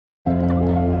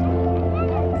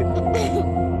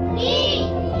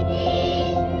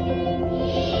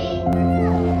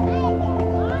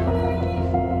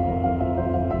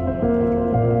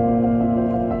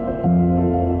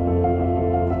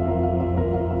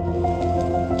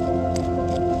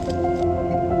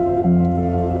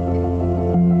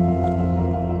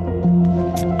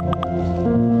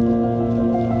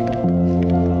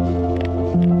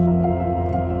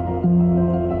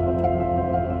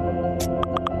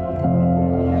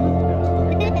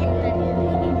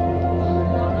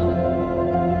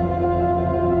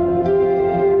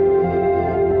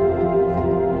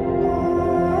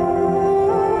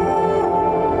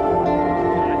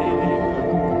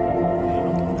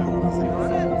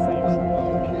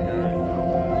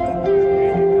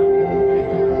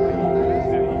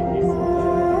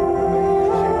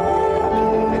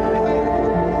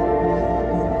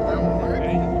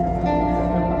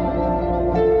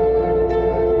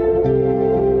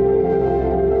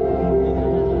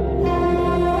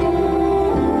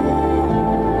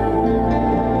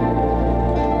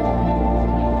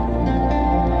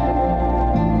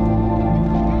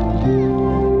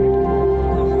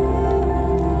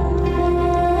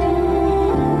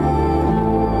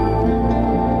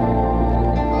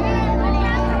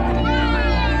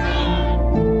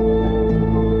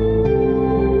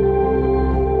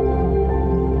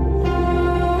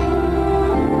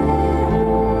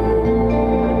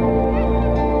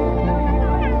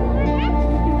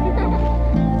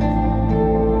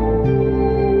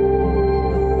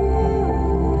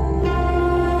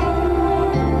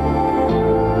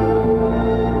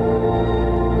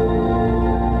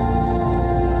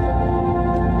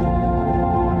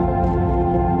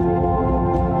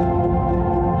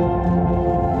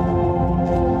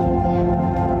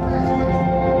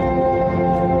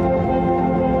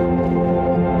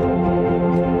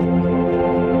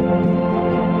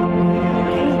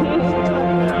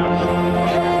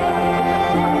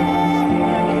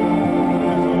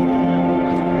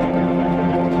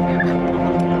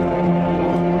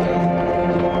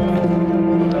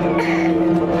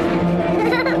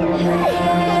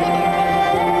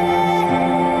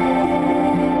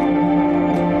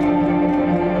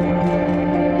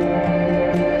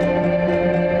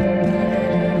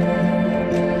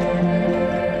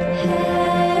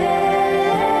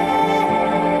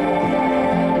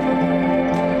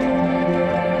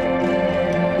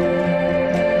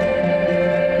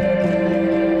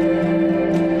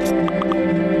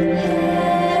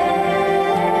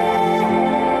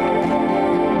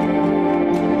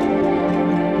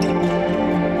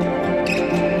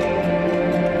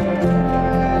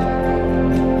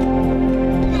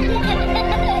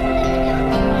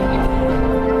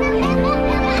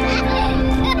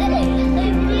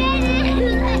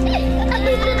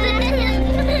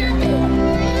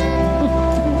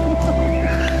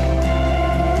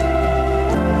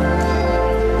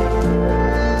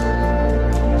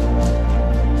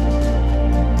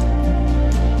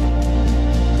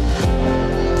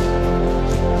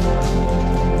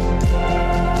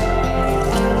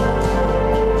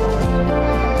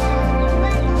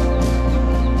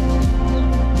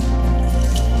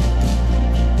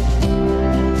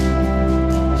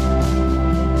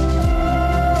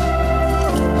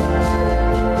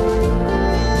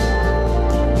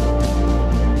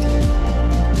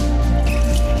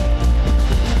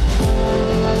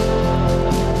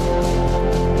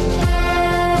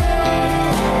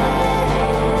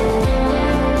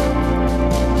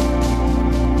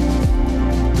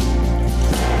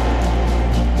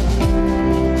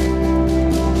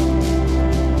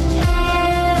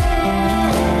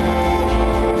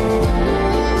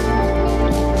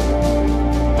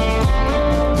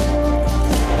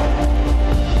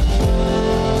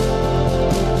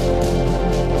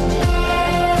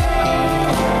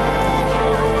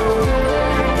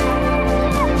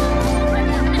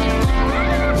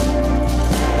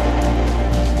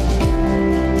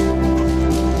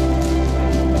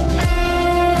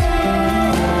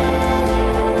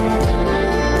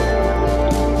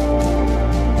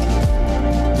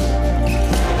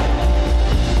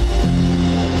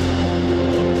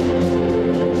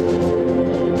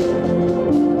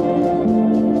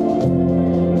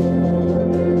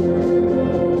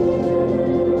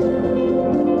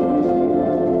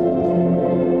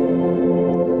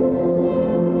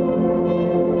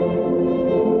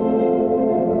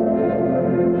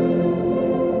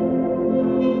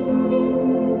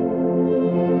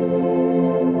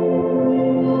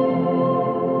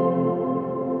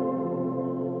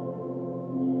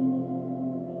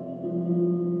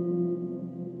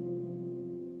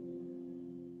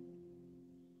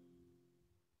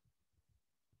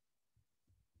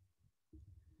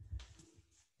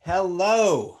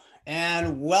Hello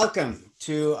and welcome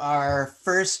to our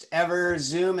first ever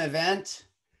Zoom event.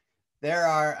 There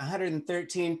are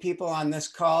 113 people on this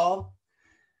call,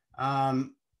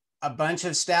 a bunch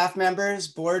of staff members,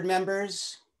 board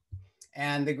members,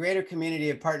 and the greater community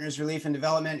of Partners Relief and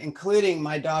Development, including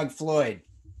my dog Floyd.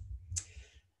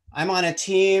 I'm on a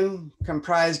team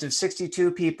comprised of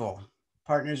 62 people.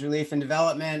 Partners Relief and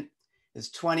Development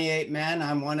is 28 men,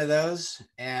 I'm one of those,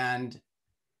 and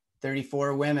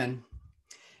 34 women.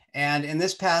 And in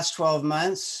this past 12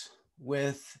 months,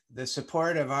 with the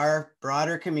support of our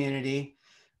broader community,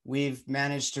 we've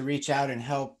managed to reach out and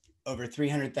help over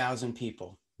 300,000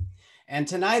 people. And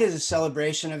tonight is a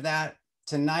celebration of that.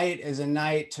 Tonight is a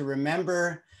night to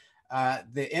remember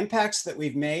the impacts that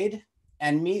we've made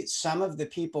and meet some of the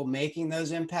people making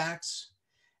those impacts,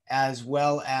 as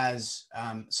well as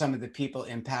some of the people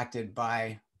impacted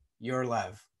by your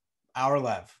love, our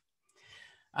love.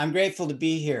 I'm grateful to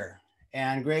be here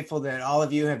and grateful that all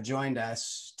of you have joined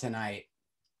us tonight.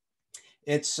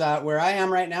 It's where I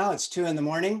am right now. It's 2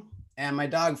 a.m. and my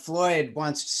dog Floyd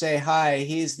wants to say hi.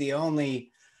 He's the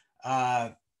only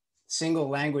single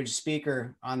language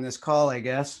speaker on this call, I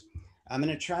guess. I'm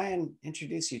going to try and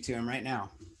introduce you to him right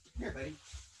now. Here, buddy.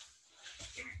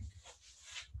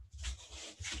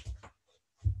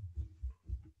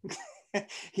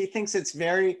 He thinks it's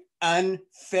very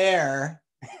unfair.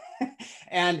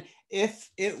 And if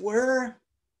it were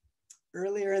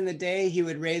earlier in the day, he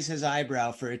would raise his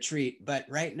eyebrow for a treat. But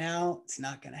right now, it's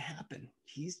not going to happen.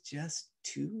 He's just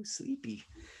too sleepy.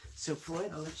 So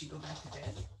Floyd, I'll let you go back to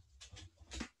bed.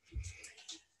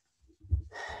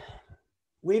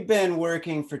 We've been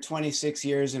working for 26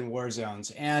 years in war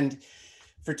zones. And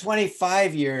for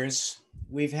 25 years,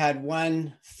 we've had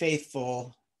one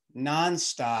faithful,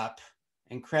 nonstop,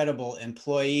 incredible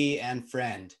employee and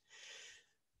friend.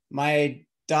 My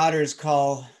daughters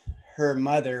call her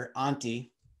mother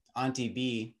Auntie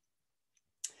B.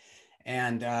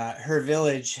 And her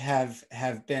village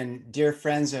have been dear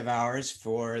friends of ours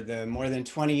for the more than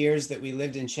 20 years that we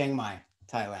lived in Chiang Mai,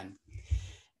 Thailand.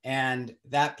 And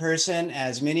that person,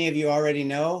 as many of you already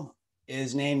know,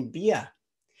 is named Bia.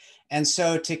 And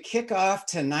so to kick off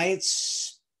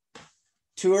tonight's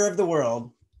tour of the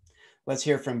world, let's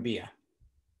hear from Bia.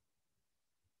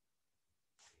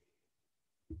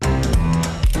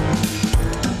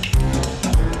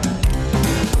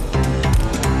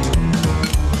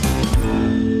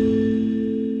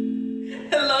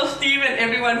 Hello, Steve, and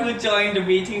everyone who joined the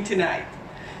meeting tonight.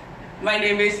 My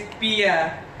name is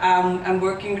Bia. I'm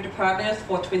working with the partners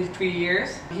for 23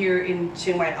 years here in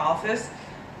Chiang Mai office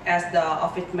as the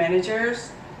office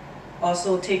managers.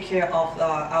 Also take care of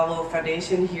our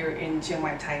foundation here in Chiang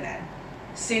Mai, Thailand.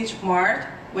 Since March,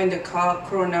 when the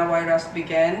coronavirus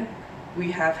began, we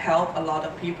have helped a lot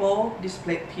of people,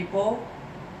 displaced people.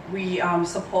 We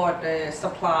support the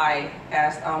supply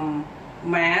as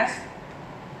masks,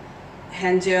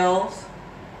 hand gels,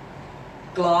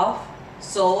 gloves,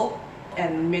 soap,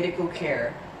 and medical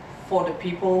care for the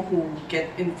people who get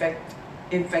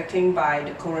infecting by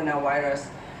the coronavirus.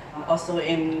 Also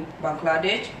in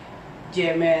Bangladesh,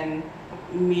 Yemen,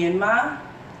 Myanmar,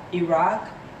 Iraq,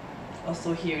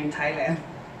 also here in Thailand.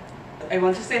 I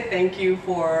want to say thank you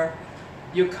for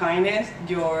your kindness,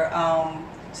 your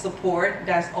support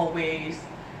that's always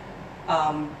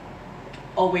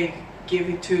give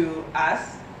it to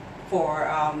us for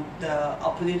the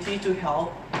opportunity to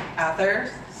help others.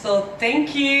 So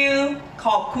thank you ข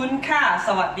อบคุณค่ะส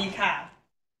วัสดีค่ะ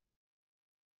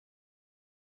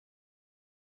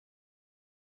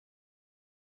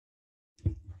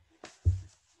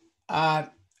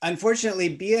Unfortunately,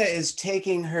 Bia is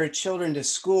taking her children to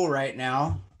school right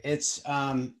now. It's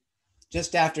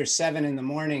just after 7 a.m.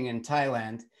 in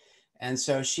Thailand. And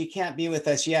so she can't be with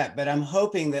us yet, but I'm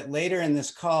hoping that later in this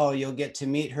call, you'll get to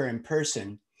meet her in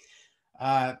person.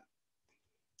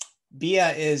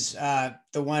 Bia is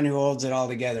the one who holds it all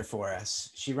together for us.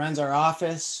 She runs our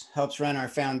office, helps run our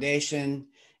foundation,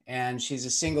 and she's a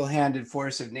single-handed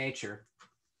force of nature.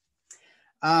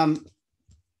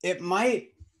 It might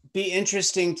be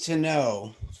interesting to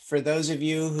know, for those of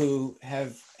you who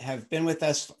have been with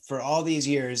us for all these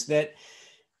years, that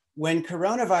when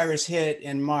coronavirus hit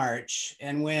in March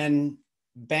and when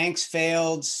banks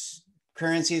failed,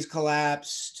 currencies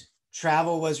collapsed,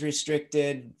 travel was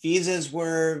restricted, visas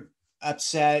were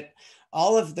upset,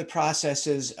 all of the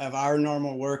processes of our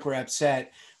normal work were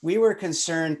upset, we were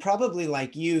concerned, probably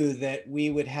like you, that we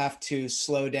would have to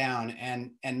slow down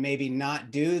and maybe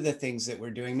not do the things that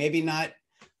we're doing, maybe not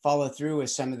follow through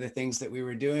with some of the things that we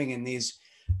were doing in these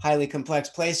highly complex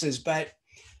places. But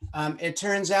it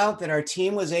turns out that our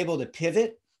team was able to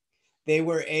pivot. They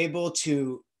were able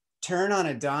to turn on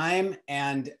a dime,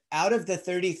 and out of the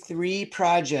 33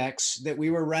 projects that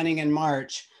we were running in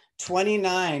March,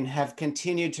 29 have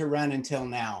continued to run until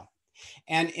now.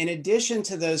 And in addition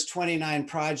to those 29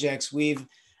 projects, we've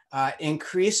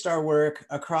increased our work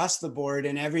across the board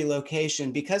in every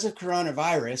location because of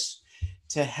coronavirus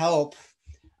to help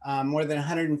more than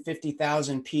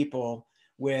 150,000 people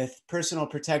with personal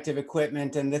protective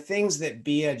equipment and the things that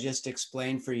Bia just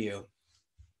explained for you.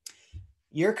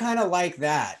 You're kind of like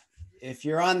that. If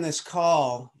you're on this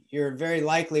call, you're very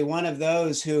likely one of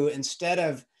those who, instead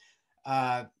of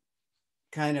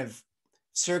kind of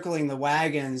circling the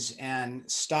wagons and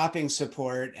stopping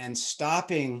support and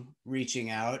stopping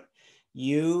reaching out,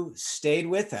 you stayed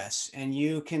with us and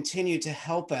you continue to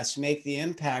help us make the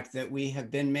impact that we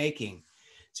have been making.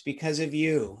 It's because of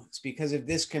you. It's because of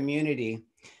this community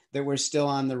that we're still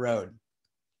on the road.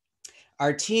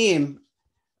 our team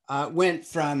went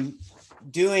from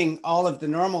doing all of the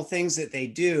normal things that they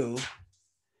do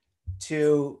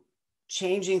to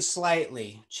changing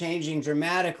slightly, changing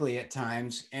dramatically at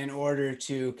times in order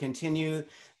to continue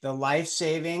the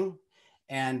life-saving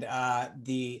and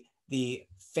the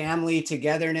family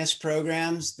togetherness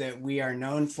programs that we are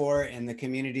known for in the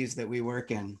communities that we work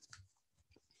in.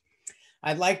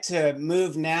 I'd like to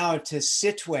move now to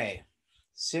Sittwe.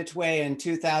 Sittwe in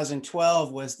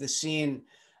 2012 was the scene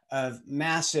of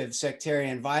massive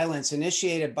sectarian violence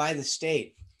initiated by the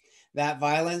state. That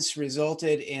violence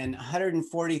resulted in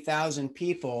 140,000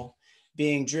 people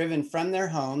being driven from their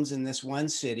homes in this one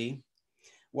city,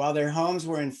 while their homes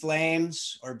were in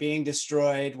flames or being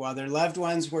destroyed, while their loved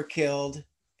ones were killed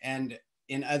and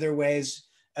in other ways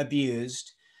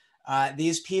abused.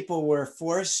 These people were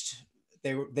forced,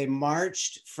 they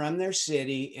marched from their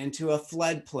city into a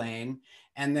floodplain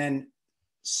and then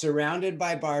surrounded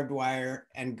by barbed wire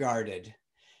and guarded.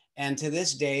 And to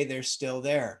this day, they're still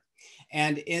there.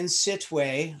 And in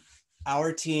Sittwe,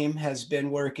 our team has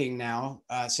been working now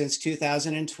since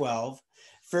 2012.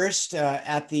 First,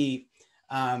 at the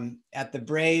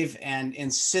brave and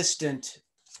insistent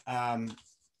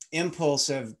impulse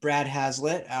of Brad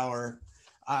Hazlitt, our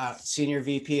Senior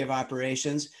VP of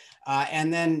Operations,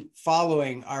 and then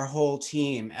following our whole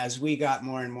team as we got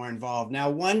more and more involved. Now,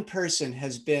 one person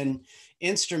has been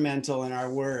instrumental in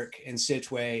our work in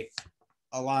Sittwe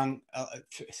along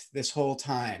this whole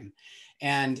time.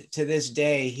 And to this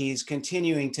day, he's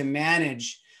continuing to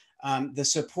manage the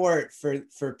support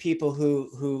for people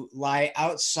who lie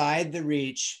outside the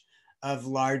reach of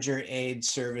larger aid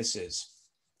services.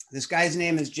 This guy's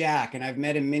name is Jack, and I've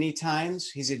met him many times.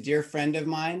 He's a dear friend of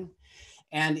mine.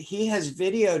 And he has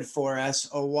videoed for us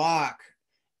a walk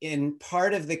in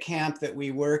part of the camp that we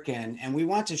work in. And we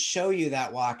want to show you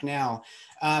that walk now.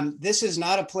 This is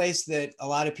not a place that a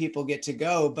lot of people get to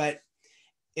go, but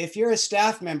if you're a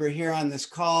staff member here on this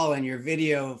call and your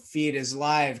video feed is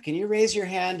live, can you raise your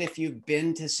hand if you've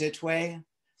been to Sittwe?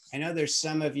 I know there's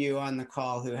some of you on the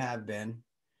call who have been.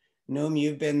 Noam,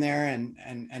 you've been there, and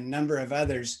a number of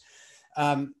others.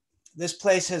 This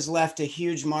place has left a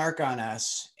huge mark on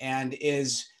us and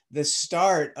is the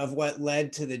start of what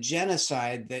led to the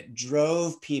genocide that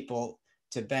drove people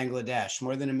to Bangladesh,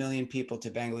 more than 1 million people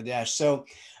to Bangladesh. So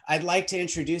I'd like to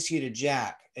introduce you to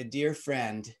Jack, a dear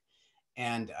friend,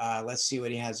 and let's see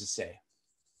what he has to say.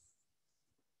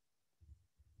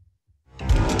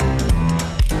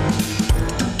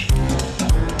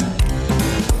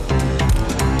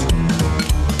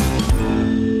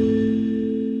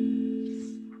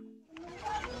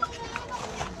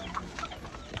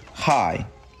 Hi,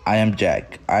 I am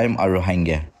Jack. I am a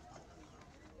Rohingya.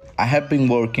 I have been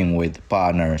working with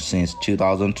partners since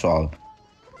 2012.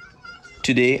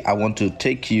 Today, I want to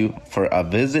take you for a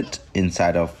visit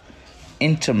inside of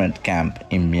internment camp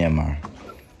in Myanmar,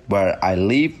 where I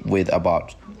live with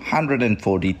about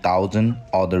 140,000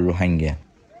 other Rohingya.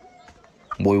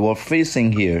 We were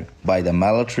facing here by the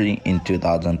military in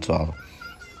 2012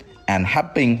 and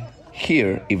have been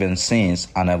here even since,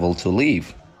 unable to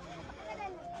leave.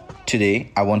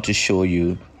 Today, I want to show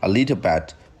you a little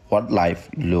bit what life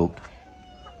looked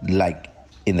like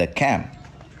in the camp.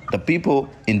 The people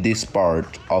in this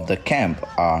part of the camp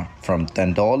are from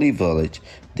Tandoli village.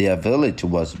 Their village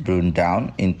was burned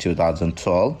down in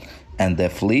 2012 and they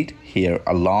fled here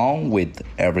along with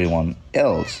everyone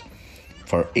else.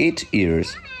 For 8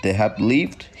 years, they have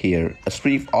lived here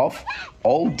stripped of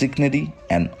all dignity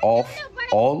and of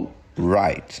all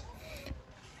rights.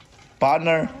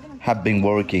 Partner have been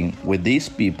working with these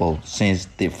people since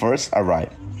they first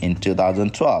arrived in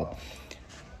 2012.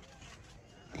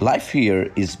 Life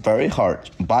here is very hard,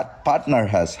 but partner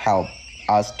has helped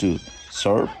us to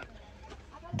serve.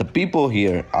 The people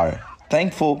here are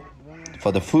thankful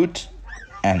for the food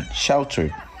and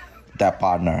shelter that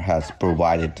partner has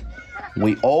provided.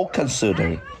 We all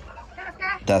consider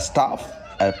the staff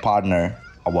and partner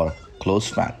our close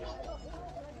friend.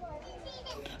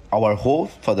 Our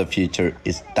hope for the future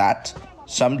is that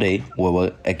someday we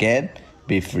will again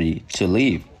be free to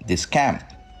leave this camp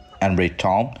and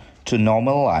return to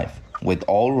normal life with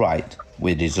all right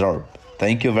we deserve.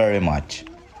 Thank you very much.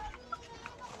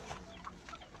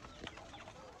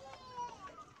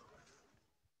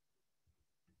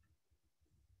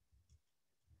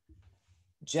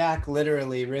 Jack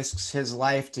literally risks his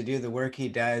life to do the work he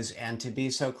does and to be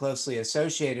so closely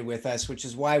associated with us, which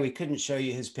is why we couldn't show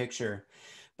you his picture.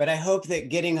 But I hope that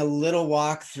getting a little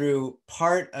walk through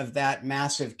part of that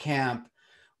massive camp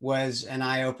was an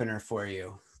eye-opener for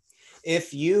you.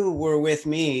 If you were with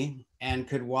me and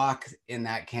could walk in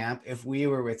that camp, if we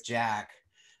were with Jack,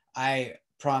 I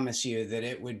promise you that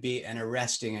it would be an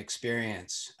arresting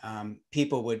experience.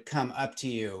 People would come up to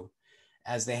you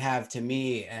as they have to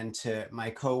me and to my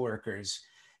coworkers,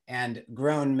 and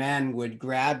grown men would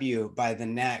grab you by the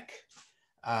neck,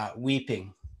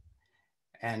 weeping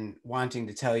and wanting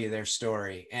to tell you their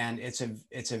story. And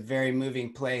it's a very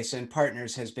moving place, and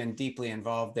Partners has been deeply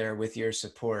involved there with your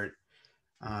support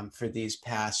for these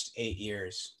past 8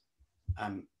 years.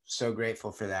 I'm so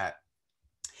grateful for that.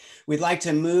 We'd like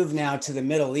to move now to the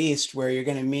Middle East, where you're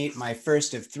going to meet my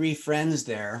first of 3 friends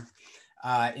there.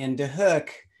 In Dahuk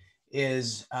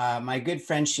is my good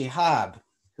friend Shihab,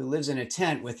 who lives in a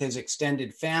tent with his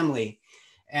extended family,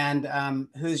 and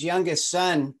whose youngest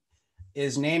son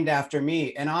is named after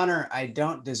me, an honor I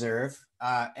don't deserve.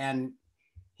 And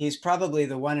he's probably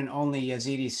the one and only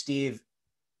Yazidi Steve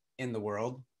in the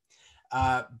world.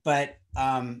 But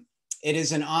it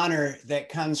is an honor that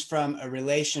comes from a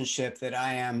relationship that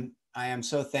I am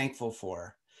so thankful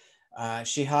for.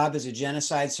 Shihab is a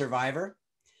genocide survivor.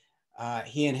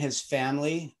 He and his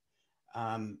family,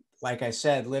 like I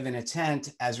said, live in a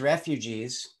tent as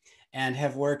refugees and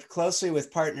have worked closely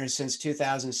with Partners since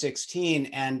 2016.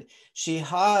 And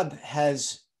Shihab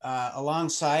has,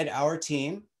 alongside our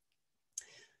team,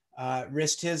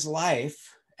 risked his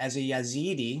life as a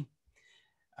Yazidi,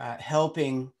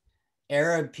 helping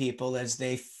Arab people as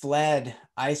they fled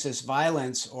ISIS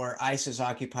violence or ISIS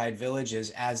occupied villages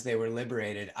as they were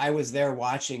liberated. I was there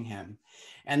watching him,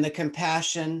 and the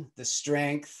compassion, the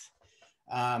strength,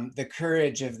 the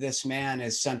courage of this man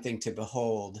is something to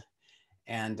behold.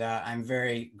 And I'm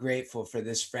very grateful for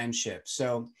this friendship.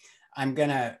 So I'm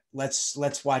gonna,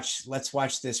 let's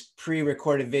watch this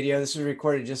pre-recorded video. This was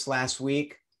recorded just last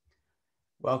week.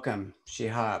 Welcome,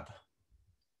 Shihab.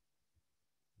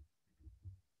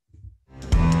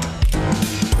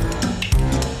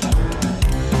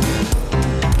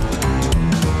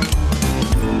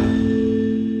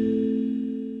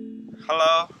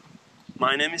 Hello,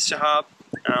 my name is Shahab.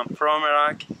 I'm from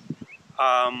Iraq.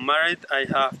 I'm married. I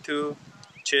have 2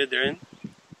 children.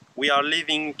 We are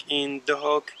living in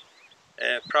Dahuk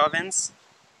province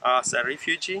as a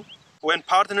refugee. When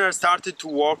Partner started to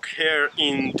work here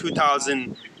in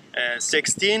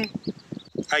 2016,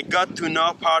 I got to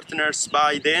know Partners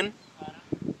by then,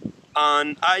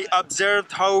 and I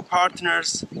observed how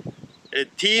Partners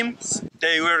teams,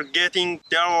 they were getting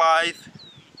their life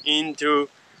into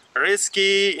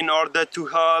risky in order to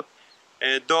help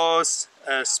those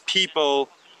people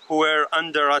who were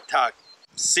under attack.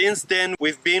 Since then,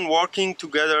 we've been working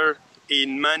together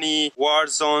in many war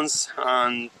zones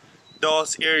and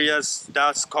those areas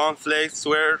that conflicts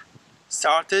were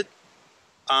started,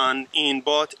 and in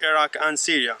both Iraq and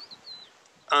Syria.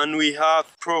 And we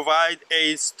have provided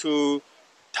aid to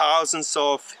thousands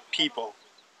of people.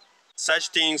 Such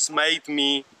things made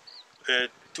me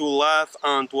to laugh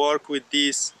and work with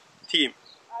this team.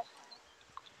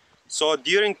 So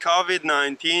during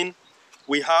COVID-19,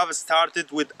 we have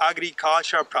started with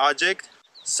agriculture project.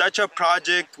 Such a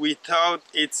project, we thought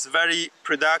it's very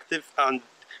productive, and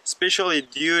especially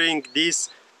during this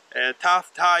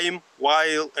tough time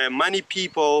while many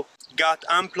people got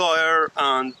employer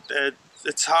and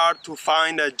it's hard to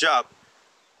find a job.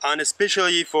 And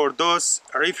especially for those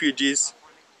refugees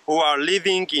who are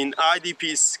living in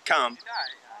IDP's camp.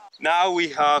 Now we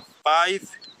have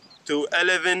 5 to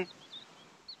 11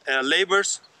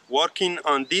 laborers working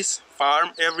on this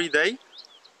farm every day,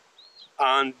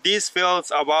 and this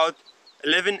fills about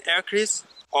 11 acres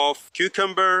of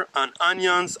cucumber and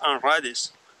onions and radish.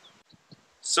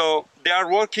 So they are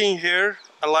working here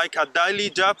like a daily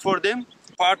job for them.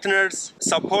 Partners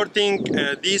supporting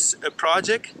this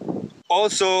project.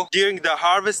 Also during the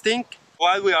harvesting,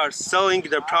 while we are selling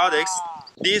the products,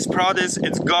 these products,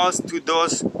 it goes to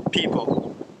those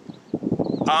people.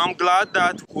 I'm glad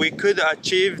that we could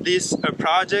achieve this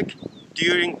project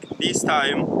during this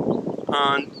time,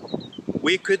 and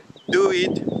we could do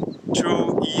it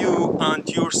through you and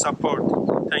your support.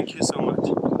 Thank you so much.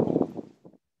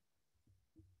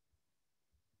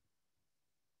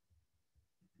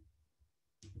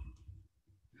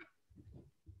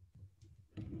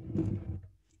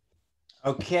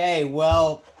 Okay,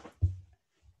 well,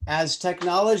 as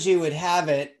technology would have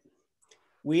it,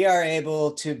 we are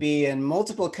able to be in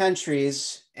multiple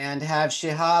countries and have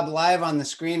Shihab live on the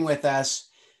screen with us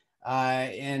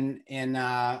in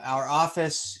our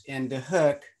office in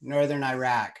Dahuk, northern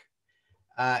Iraq.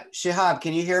 Shihab,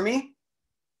 can you hear me?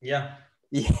 Yeah.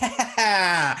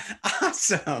 Yeah,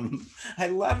 awesome. I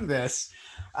love this.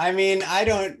 I mean, I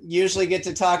don't usually get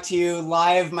to talk to you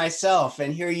live myself,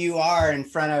 and here you are in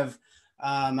front of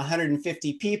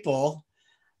 150 people.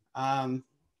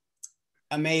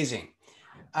 Amazing.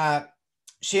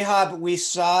 Shihab, we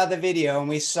saw the video and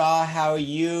we saw how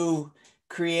you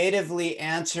creatively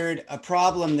answered a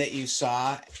problem that you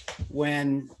saw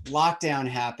when lockdown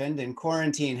happened and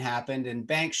quarantine happened and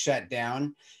banks shut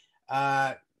down,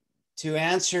 to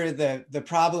answer the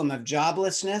problem of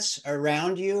joblessness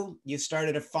around you. You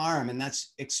started a farm, and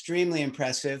that's extremely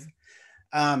impressive.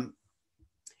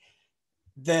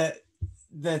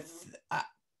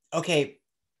 Okay,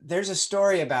 there's a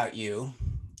story about you.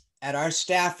 At our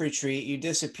staff retreat, you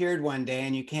disappeared one day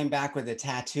and you came back with a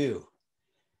tattoo.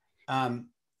 Can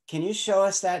you show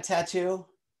us that tattoo?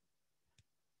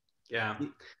 Yeah.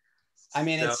 I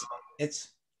mean, it's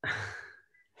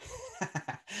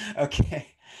okay.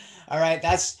 All right.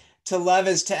 That's "to love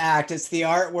is to act." It's the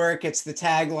artwork. It's the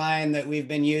tagline that we've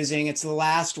been using. It's the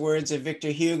last words of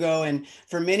Victor Hugo. And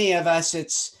for many of us,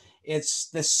 it's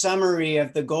the summary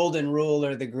of the golden rule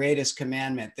or the greatest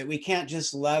commandment, that we can't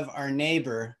just love our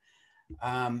neighbor.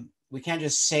 We can't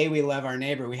just say we love our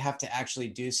neighbor. We have to actually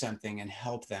do something and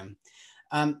help them.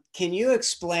 Can you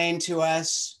explain to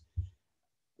us,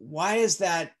 why was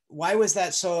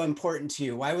that so important to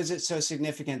you? Why was it so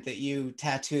significant that you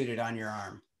tattooed it on your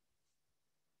arm?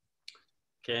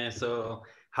 Okay, so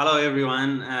hello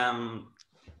everyone.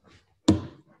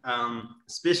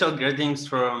 Special greetings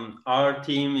from our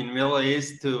team in Middle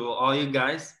East to all you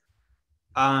guys.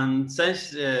 And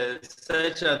such a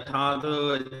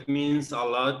tattoo, it means a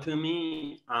lot to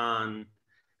me, and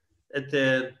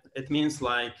it means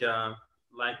like the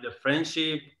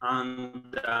friendship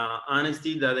and the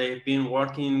honesty that I've been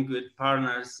working with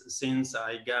partners since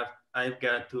I've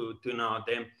got to know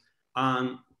them.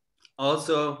 And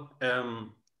also,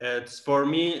 it's for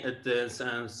me, it is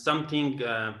something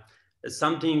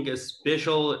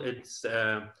special.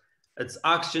 It's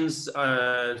actions.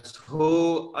 It's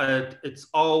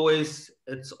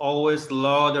always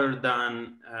louder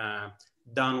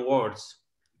than words.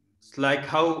 It's like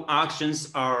how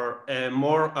actions are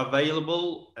more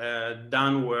available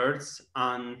than words,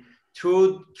 and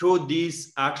through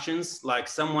these actions, like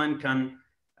someone can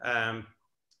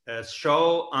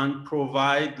show and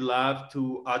provide love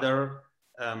to other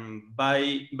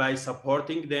by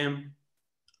supporting them,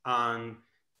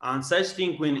 and such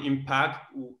thing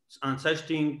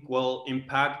will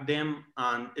impact them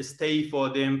and stay for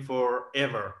them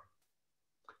forever.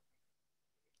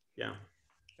 Yeah.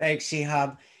 Thanks,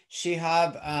 Shihab.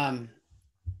 Shihab,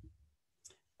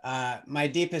 my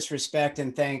deepest respect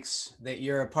and thanks that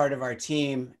you're a part of our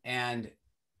team, and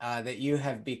that you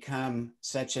have become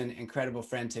such an incredible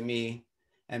friend to me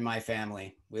and my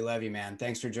family. We love you, man.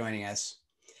 Thanks for joining us.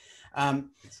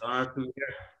 It's an honor to be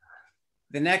here.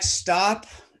 The next stop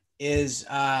is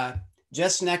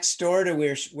just next door to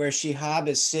where Shihab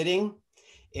is sitting,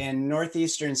 in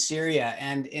northeastern Syria.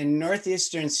 And in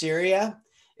northeastern Syria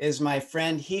is my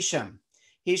friend Hisham.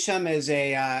 Hisham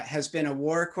has been a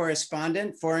war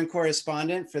correspondent, foreign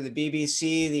correspondent for the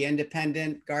BBC, The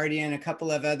Independent, Guardian, a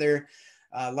couple of other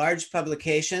large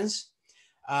publications,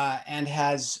 and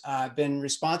has been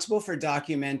responsible for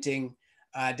documenting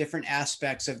different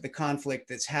aspects of the conflict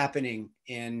that's happening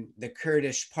in the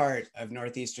Kurdish part of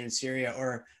northeastern Syria,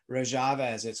 or Rojava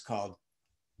as it's called.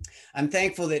 I'm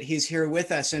thankful that he's here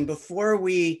with us. And before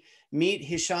we meet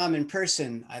Hisham in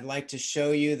person, I'd like to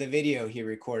show you the video he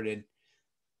recorded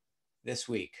this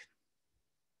week.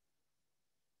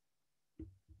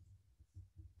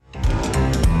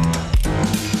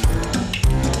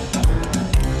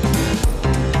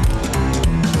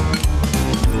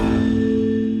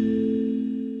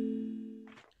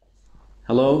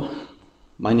 Hello,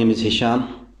 my name is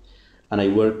Hisham, and I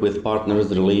work with Partners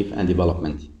Relief and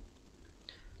Development.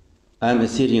 I'm a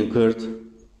Syrian Kurd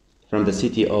from the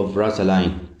city of Ras Al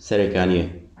Ain,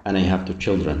 Serikaniye, and I have 2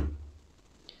 children.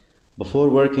 Before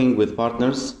working with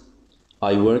Partners,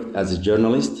 I worked as a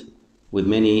journalist with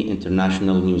many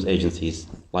international news agencies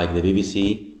like the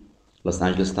BBC, Los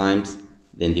Angeles Times,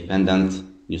 The Independent,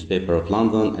 Newspaper of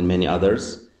London, and many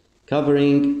others,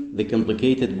 covering the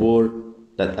complicated war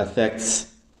that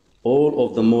affects all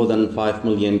of the more than 5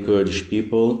 million Kurdish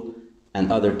people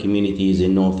and other communities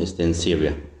in northeastern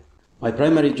Syria. My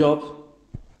primary job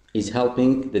is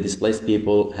helping the displaced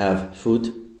people have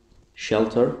food,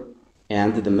 shelter,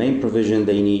 and the main provision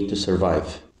they need to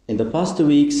survive. In the past 2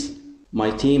 weeks,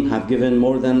 my team have given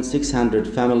more than 600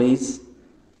 families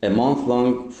a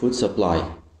month-long food supply.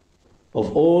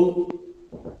 Of all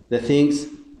the things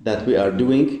that we are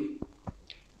doing,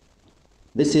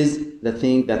 this is the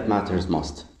thing that matters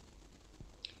most,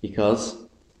 because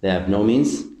they have no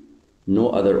means, no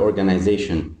other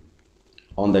organization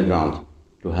on the ground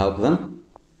to help them,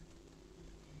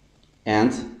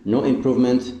 and no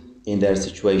improvement in their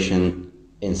situation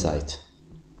inside.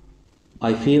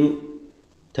 I feel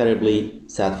terribly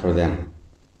sad for them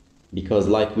because,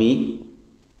 like me,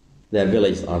 their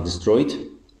villages are destroyed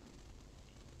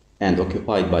and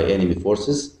occupied by enemy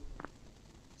forces,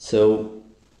 so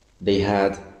they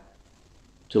had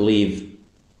to leave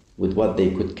with what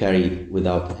they could carry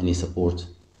without any support.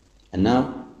 And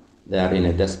now they are in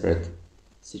a desperate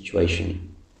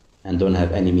situation and don't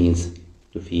have any means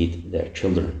to feed their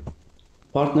children.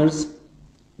 Partners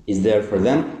is there for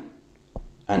them,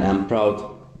 and I'm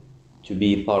proud to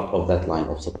be part of that line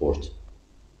of support.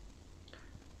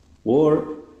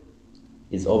 War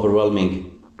is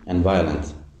overwhelming and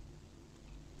violent.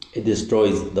 It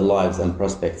destroys the lives and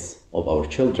prospects of our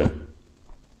children.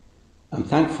 I'm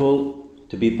thankful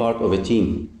to be part of a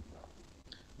team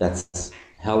that's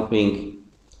helping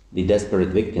the desperate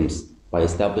victims by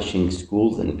establishing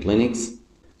schools and clinics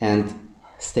and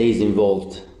stays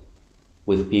involved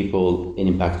with people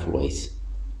in impactful ways.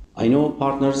 I know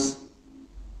Partners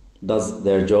does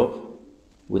their job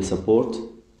with support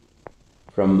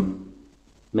from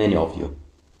many of you.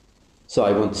 So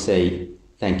I want to say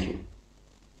thank you.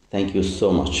 Thank you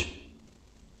so much.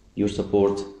 Your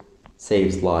support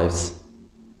saves lives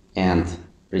and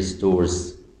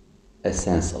restores a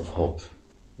sense of hope.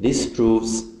 This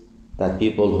proves that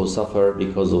people who suffer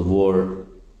because of war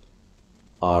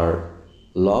are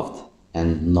loved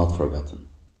and not forgotten.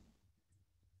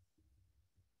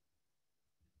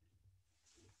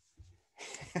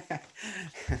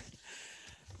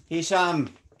 Hisham,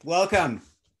 welcome.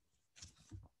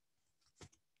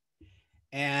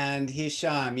 And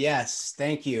Hisham, yes,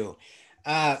 thank you.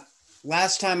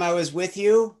 Last time I was with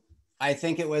you, I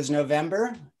think it was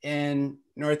November in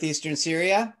northeastern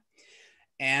Syria.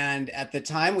 And at the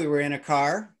time we were in a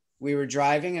car, we were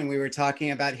driving and we were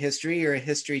talking about history. You're a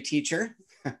history teacher.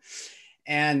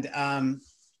 And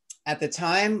at the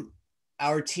time,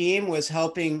 our team was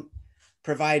helping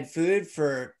provide food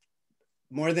for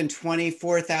more than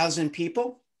 24,000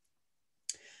 people.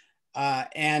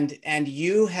 And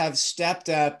you have stepped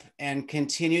up and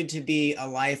continued to be a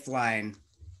lifeline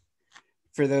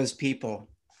for those people.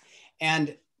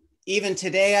 And even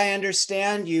today, I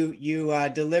understand you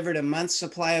delivered a month's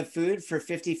supply of food for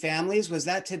 50 families. Was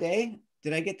that today?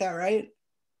 Did I get that right?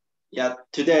 Yeah,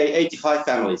 today 85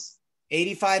 families.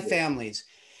 85 families.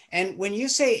 And when you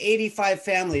say 85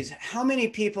 families, how many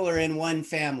people are in one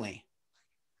family?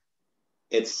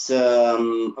 It's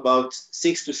about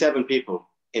 6 to 7 people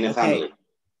in a family.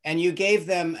 And you gave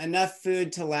them enough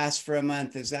food to last for a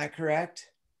month. Is that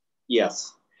correct?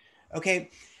 Yes.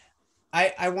 Okay.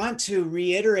 I want to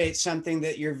reiterate something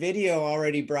that your video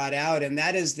already brought out, and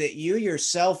that is that you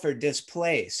yourself are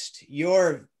displaced.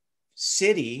 Your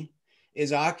city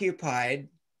is occupied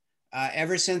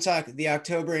ever since the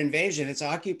October invasion. It's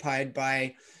occupied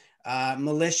by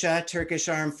militia, Turkish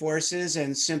armed forces,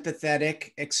 and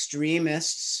sympathetic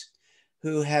extremists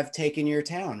who have taken your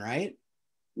town, right?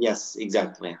 Yes,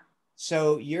 exactly.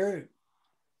 So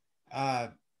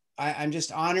I'm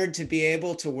just honored to be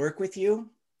able to work with you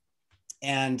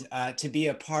and to be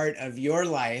a part of your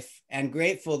life, and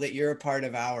grateful that you're a part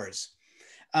of ours.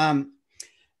 I'm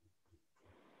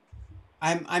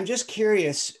just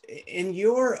curious, in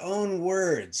your own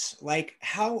words, like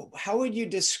how would you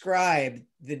describe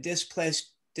the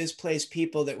displaced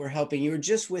people that we're helping? You were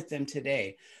just with them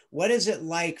today. What is it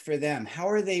like for them? How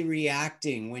are they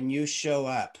reacting when you show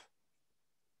up?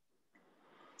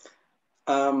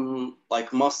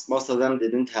 Like most of them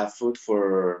didn't have food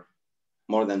for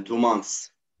more than 2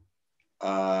 months.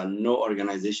 No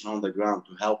organization on the ground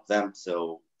to help them,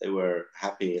 so they were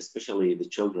happy, especially the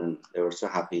children. They were so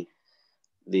happy.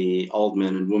 The old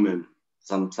men and women,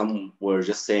 some were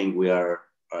just saying, we are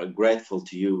grateful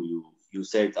to you. You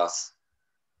saved us.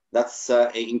 That's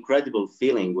an incredible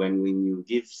feeling when you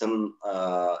give some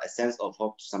a sense of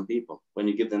hope to some people, when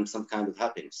you give them some kind of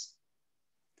happiness.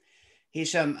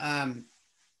 Hisham,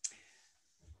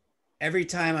 every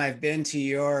time I've been to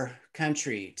your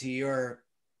country, to your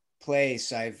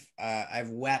place, I've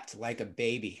wept like a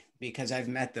baby because I've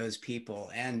met those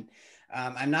people, and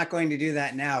I'm not going to do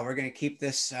that now. We're going to keep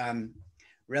this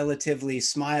relatively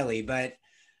smiley, but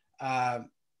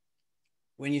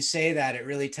when you say that, it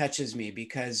really touches me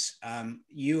because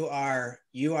you are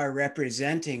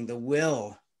representing the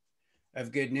will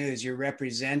of good news. You're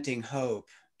representing hope,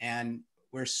 and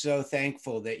we're so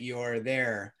thankful that you're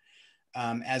there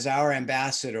as our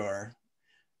ambassador,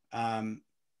 and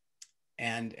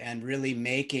really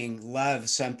making love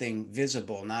something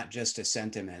visible, not just a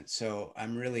sentiment. So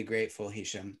I'm really grateful,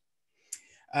 Hisham.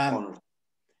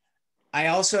 I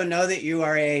also know that you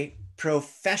are a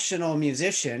professional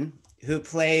musician, who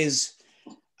plays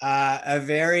a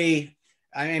very,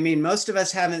 I mean, most of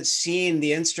us haven't seen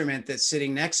the instrument that's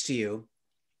sitting next to you.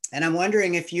 And I'm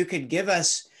wondering if you could give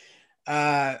us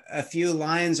a few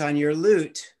lines on your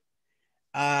lute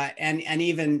and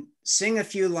even sing a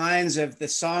few lines of the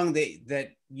song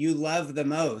that you love the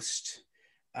most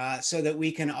so that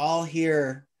we can all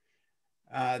hear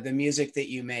the music that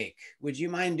you make. Would you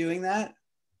mind doing that?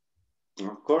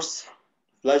 Of course,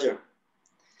 pleasure.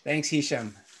 Thanks,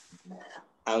 Hisham.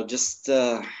 I'll just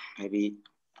maybe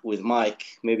with Mike,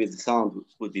 maybe the sound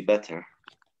would be better.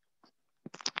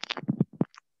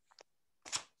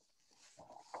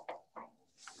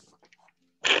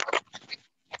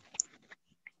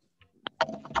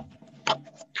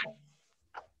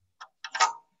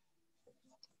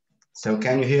 So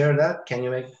can you hear that? Can you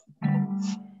make?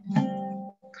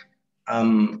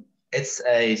 It's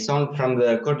a song from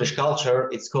the Kurdish culture.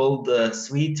 It's called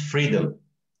Sweet Freedom.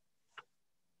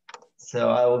 So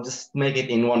I will just make it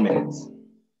in 1 minute.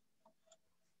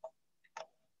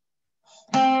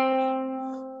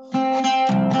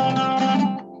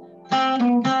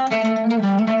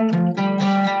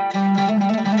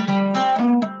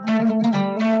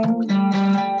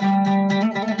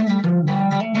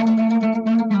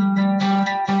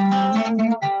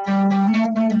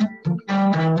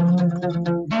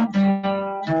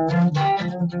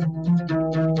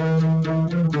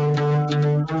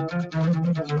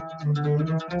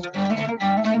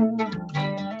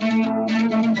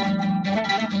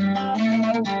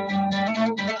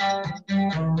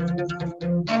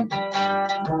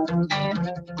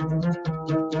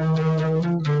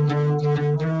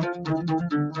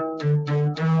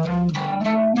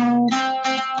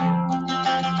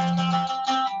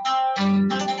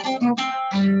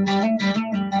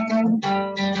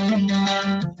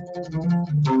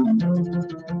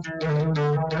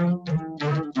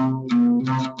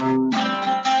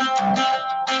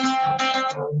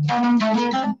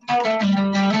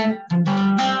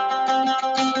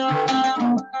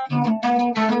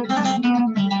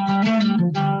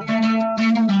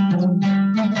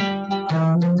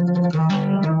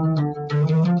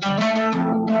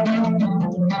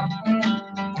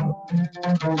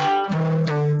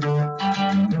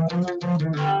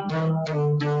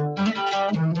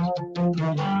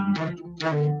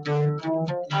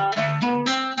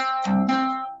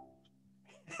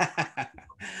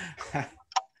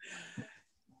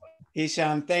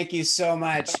 Hisham, thank you so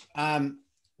much.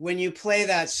 When you play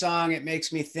that song, it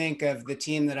makes me think of the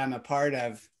team that I'm a part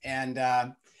of. And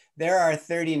there are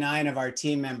 39 of our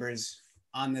team members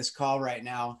on this call right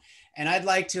now. And I'd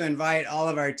like to invite all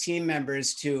of our team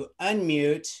members to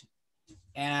unmute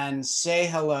and say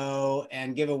hello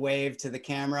and give a wave to the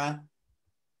camera.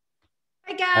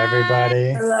 Hi guys. Hi,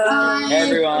 everybody. Hello. Hey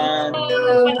everyone.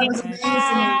 Hello. That was amazing.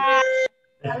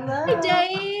 Hello. Hi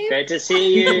Dave. Great to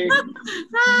see you.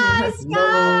 Hi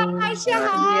Scott. Hi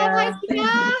Shahab. Hi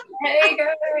Tina. Hey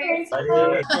guys.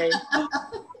 Hey.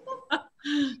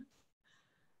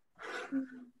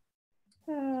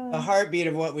 The heartbeat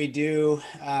of what we do,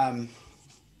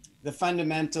 the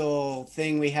fundamental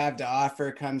thing we have to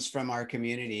offer comes from our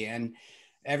community, and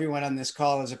everyone on this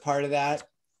call is a part of that.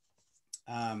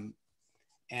 I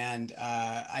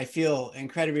feel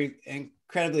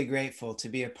incredibly grateful to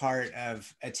be a part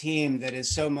of a team that is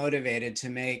so motivated to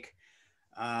make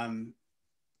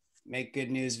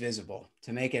good news visible,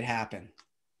 to make it happen,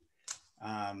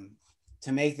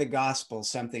 to make the gospel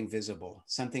something visible,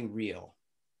 something real.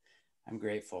 I'm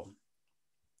grateful.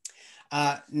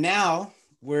 Now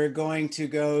we're going to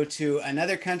go to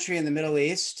another country in the Middle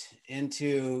East,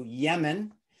 into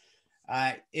Yemen.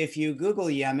 If you Google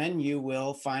Yemen, you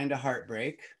will find a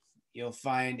heartbreak. You'll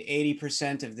find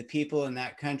 80% of the people in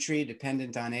that country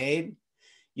dependent on aid.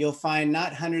 You'll find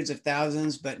not hundreds of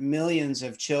thousands, but millions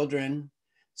of children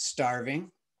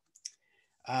starving.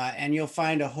 And you'll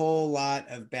find a whole lot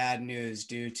of bad news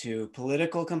due to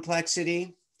political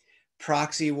complexity,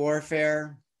 proxy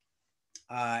warfare,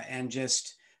 and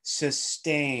just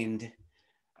sustained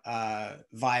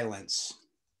violence.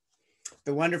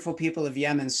 The wonderful people of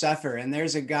Yemen suffer. And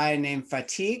there's a guy named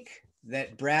Fatik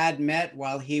that Brad met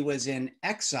while he was in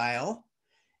exile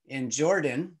in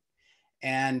Jordan.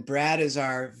 And Brad is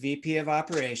our VP of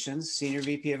operations, senior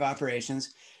VP of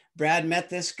operations. Brad met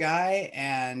this guy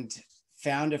and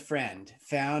found a friend,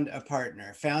 found a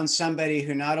partner, found somebody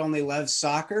who not only loves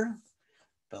soccer,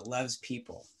 but loves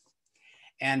people.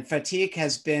 And Fatik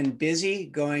has been busy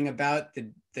going about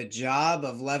the job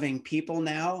of loving people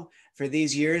now for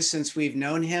these years since we've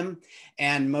known him.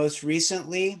 And most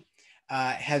recently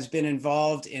has been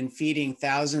involved in feeding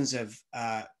thousands of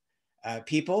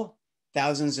people,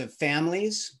 thousands of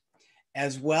families.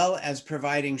 as well as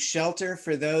providing shelter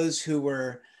for those who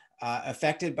were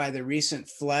affected by the recent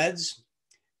floods,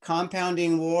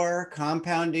 compounding war,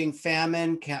 compounding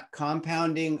famine,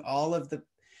 compounding all of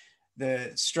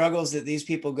the struggles that these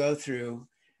people go through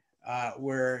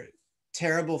were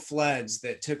terrible floods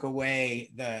that took away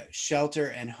the shelter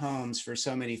and homes for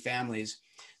so many families.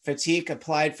 Fatik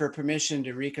applied for permission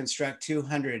to reconstruct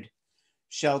 200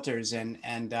 shelters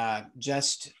and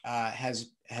just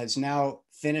has now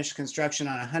finished construction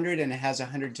on 100 and has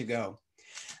 100 to go.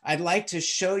 I'd like to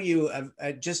show you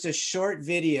just a short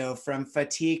video from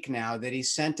Fatik now that he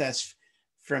sent us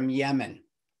from Yemen.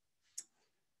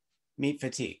 Meet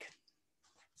Fatik.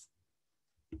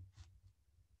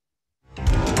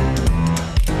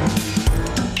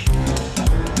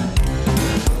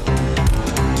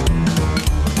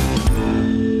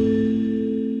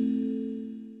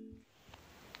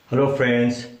 Hello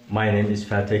friends, my name is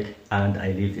Fatik and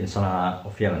I live in Sana'a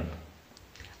of Yemen.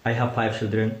 I have 5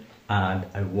 children and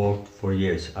I worked for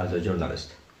years as a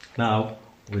journalist. Now,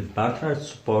 with partner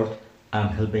support, I'm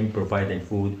helping providing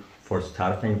food for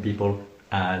starving people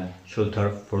and shelter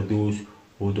for those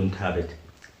who don't have it.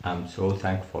 I'm so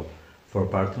thankful for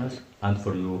partners and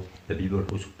for you, the people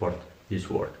who support this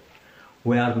work.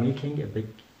 We are making a big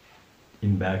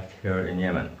impact here in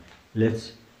Yemen.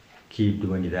 Let's keep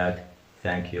doing that.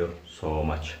 Thank you so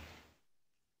much.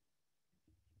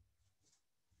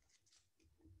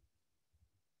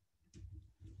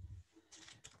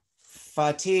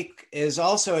 Fatik is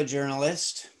also a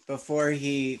journalist before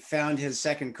he found his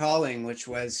second calling, which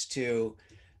was to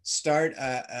start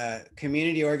a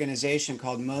community organization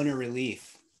called Mona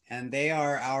Relief. And they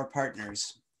are our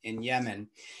partners in Yemen.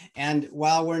 And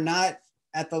while we're not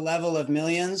at the level of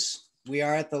millions, we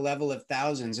are at the level of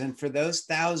thousands. And for those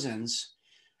thousands,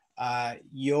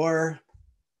 your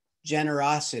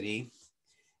generosity,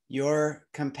 your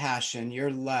compassion,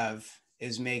 your love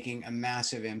is making a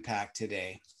massive impact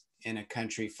today in a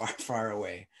country far, far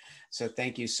away. So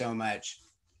thank you so much.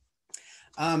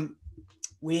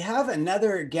 We have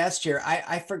another guest here.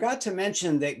 I forgot to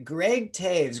mention that Greg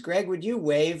Taves. Greg, would you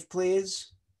wave,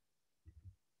 please?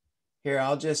 Here,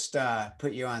 I'll just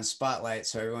put you on spotlight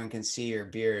so everyone can see your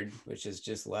beard, which is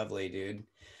just lovely, dude.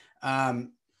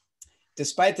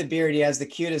 Despite the beard, he has the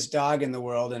cutest dog in the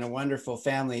world and a wonderful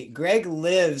family. Greg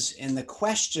lives in the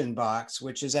question box,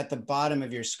 which is at the bottom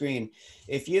of your screen.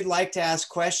 If you'd like to ask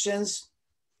questions,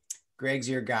 Greg's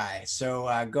your guy.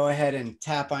 So go ahead and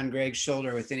tap on Greg's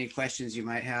shoulder with any questions you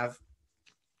might have.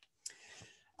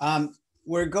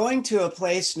 We're going to a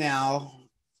place now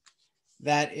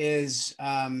that is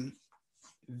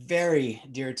very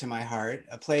dear to my heart,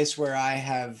 a place where I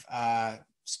have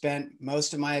spent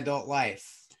most of my adult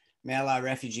life. Myanmar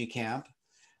refugee camp.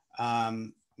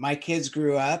 My kids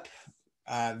grew up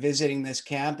visiting this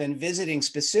camp and visiting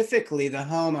specifically the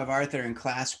home of Arthur and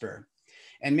Clasper.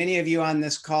 And many of you on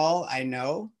this call, I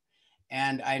know,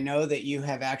 and I know that you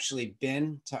have actually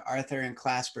been to Arthur and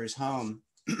Clasper's home,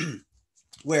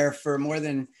 where for more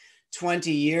than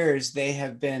 20 years, they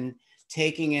have been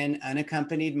taking in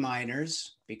unaccompanied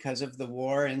minors because of the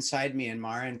war inside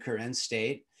Myanmar and Karen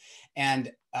state,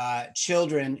 and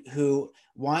children who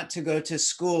want to go to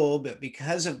school, but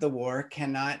because of the war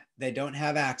they don't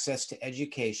have access to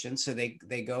education. So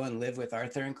they go and live with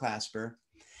Arthur and Clasper.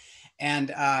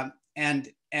 And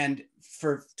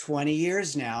for 20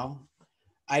 years now,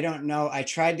 I don't know, I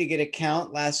tried to get a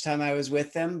count last time I was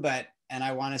with them, and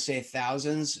I want to say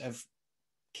thousands of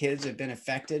kids have been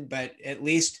affected, but at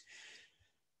least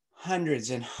hundreds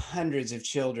and hundreds of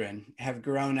children have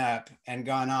grown up and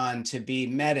gone on to be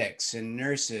medics and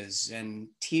nurses and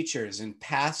teachers and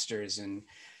pastors and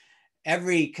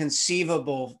every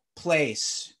conceivable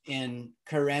place in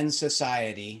Karen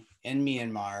society in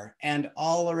Myanmar and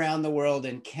all around the world,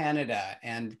 in Canada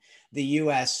and the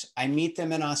US. I meet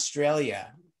them in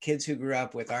Australia, kids who grew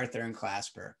up with Arthur and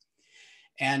Clasper.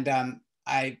 And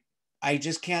I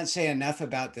just can't say enough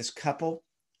about this couple.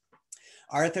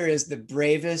 Arthur is the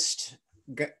bravest,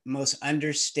 most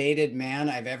understated man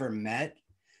I've ever met.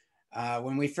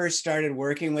 When we first started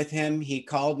working with him, he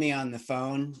called me on the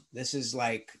phone. This is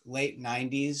like late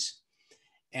 90s.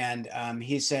 And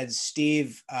he said,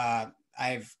 Steve,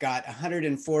 I've got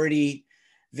 140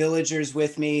 villagers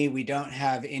with me. We don't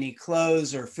have any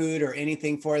clothes or food or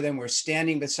anything for them. We're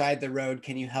standing beside the road.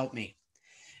 Can you help me?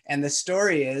 And the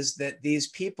story is that these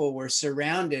people were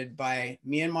surrounded by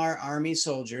Myanmar army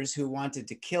soldiers who wanted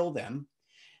to kill them.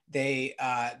 They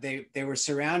were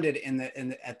surrounded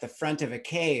at the front of a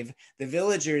cave. The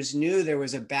villagers knew there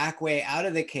was a back way out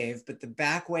of the cave, but the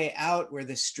back way out where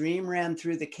the stream ran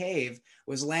through the cave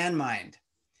was landmined.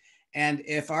 And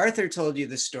if Arthur told you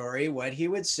the story, what he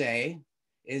would say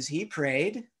is he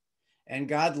prayed and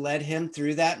God led him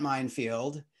through that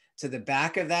minefield to the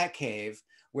back of that cave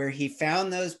where he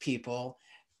found those people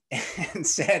and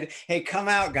said, hey, come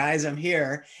out, guys, I'm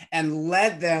here, and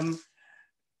led them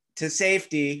to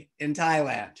safety in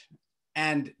Thailand.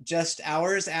 And just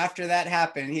hours after that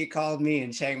happened, he called me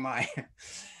in Chiang Mai.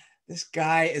 This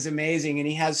guy is amazing. And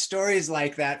he has stories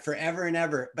like that forever and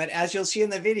ever. But as you'll see in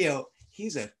the video,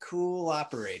 he's a cool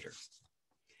operator.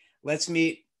 Let's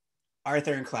meet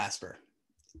Arthur and Clasper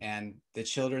and the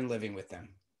children living with them.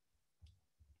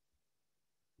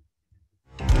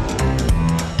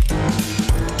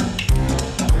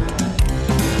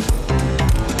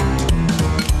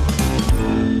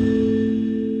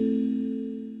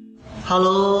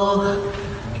 Hello,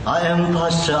 I am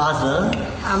Pastor Arthur.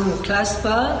 I'm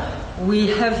Clasper. We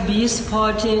have been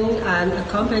supporting and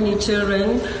accompanying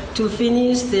children to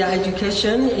finish their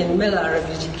education in Myanmar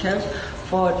refugee camp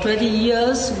for 20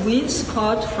 years with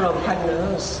support from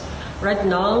partners. Right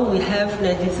now, we have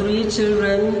 93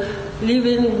 children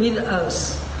living with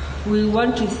us. We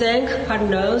want to thank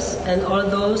partners and all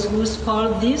those who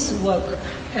support this work.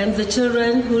 And the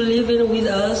children who live in with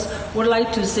us would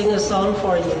like to sing a song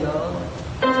for you now.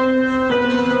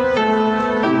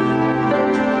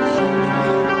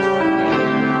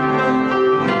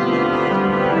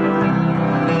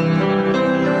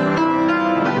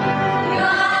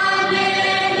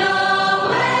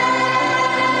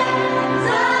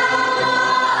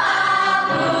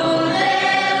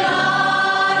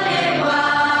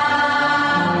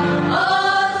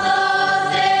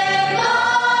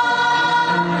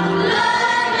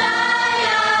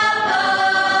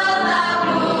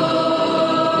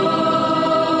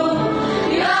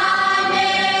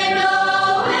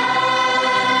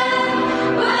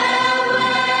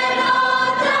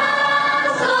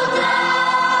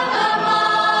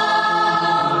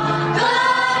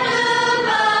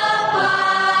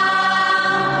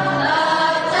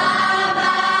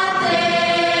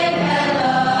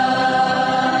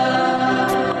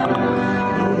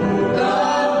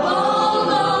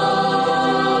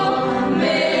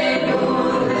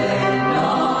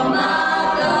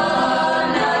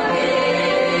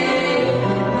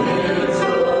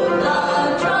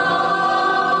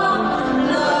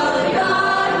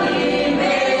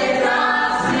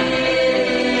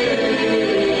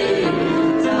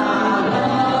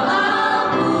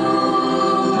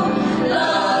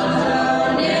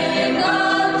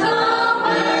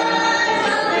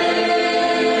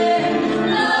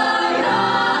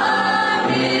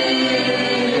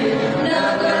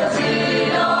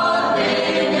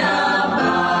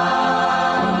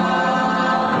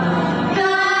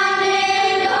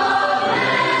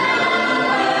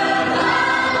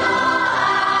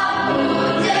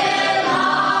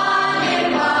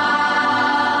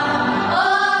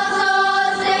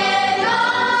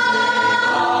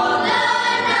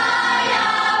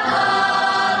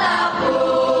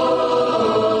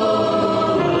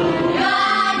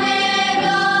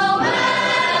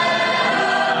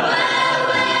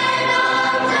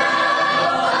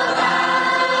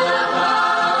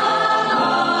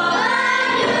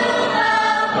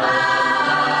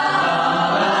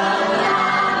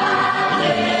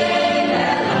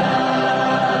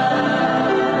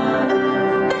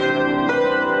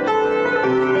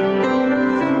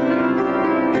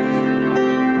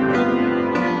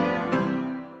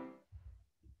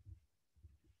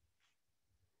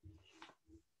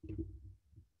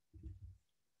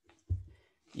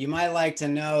 You might like to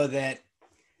know that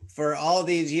for all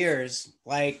these years,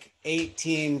 like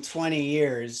 18, 20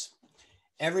 years,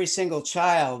 every single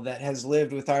child that has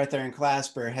lived with Arthur and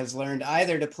Clasper has learned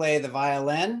either to play the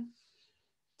violin,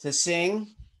 to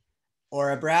sing,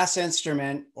 or a brass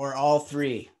instrument, or all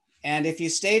three. And if you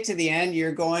stay to the end,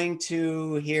 you're going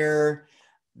to hear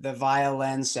the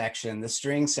violin section, the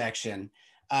string section,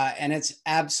 and it's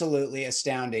absolutely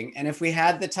astounding. And if we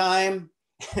had the time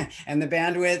and the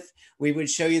bandwidth, we would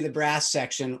show you the brass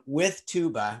section with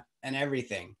tuba and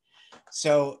everything.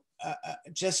 So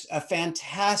just a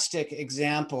fantastic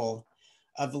example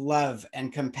of love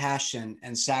and compassion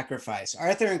and sacrifice.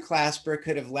 Arthur and Clasper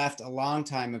could have left a long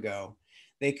time ago.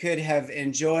 They could have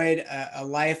enjoyed a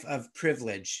life of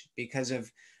privilege because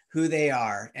of who they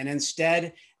are. And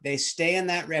instead, they stay in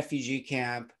that refugee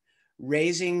camp,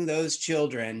 raising those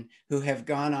children who have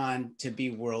gone on to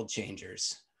be world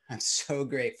changers. I'm so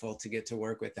grateful to get to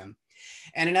work with them.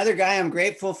 And another guy I'm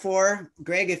grateful for,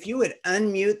 Greg, if you would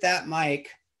unmute that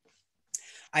mic.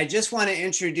 I just want to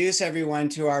introduce everyone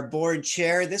to our board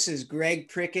chair. This is Greg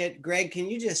Prickett. Greg, can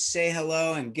you just say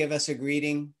hello and give us a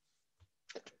greeting?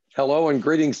 Hello and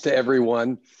greetings to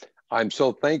everyone. I'm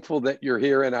so thankful that you're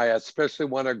here, and I especially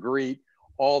want to greet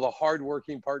all the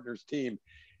hardworking partners team.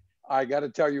 I got to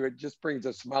tell you, it just brings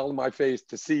a smile to my face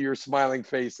to see your smiling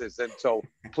faces. And so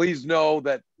please know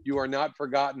that you are not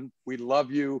forgotten. We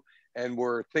love you, and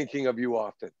we're thinking of you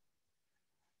often.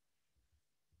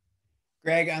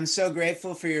 Greg, I'm so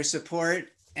grateful for your support.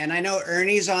 And I know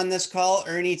Ernie's on this call,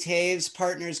 Ernie Taves,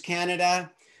 Partners Canada,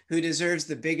 who deserves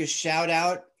the biggest shout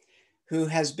out, who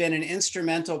has been an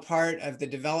instrumental part of the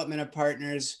development of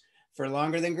Partners for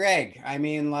longer than Greg. I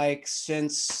mean, like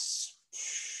since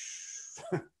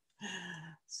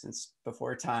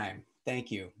before time.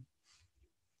 Thank you.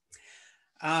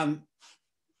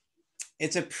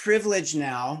 It's a privilege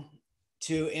now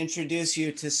to introduce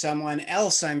you to someone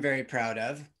else I'm very proud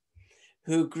of,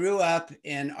 who grew up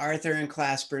in Arthur and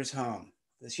Clasper's home.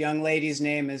 This young lady's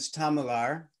name is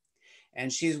Tamular,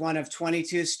 and she's one of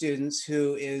 22 students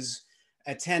who is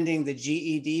attending the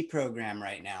GED program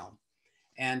right now.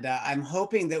 And I'm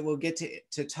hoping that we'll get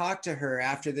to talk to her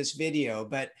after this video,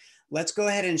 but let's go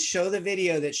ahead and show the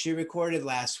video that she recorded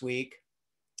last week,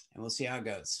 and we'll see how it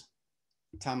goes.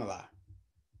 Tamular.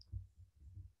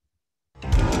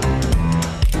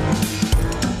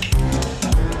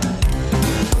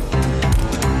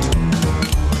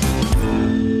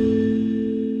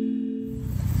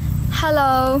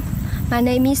 Hello, my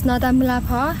name is Nada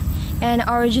Mulapa, and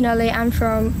originally I'm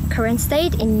from Karen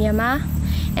State in Myanmar.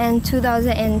 In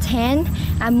 2010,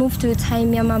 I moved to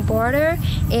Thai-Myanmar border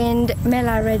in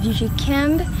Mela refugee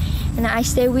camp, and I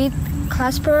stayed with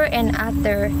Clasper and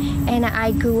Arthur, and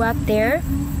I grew up there,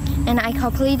 and I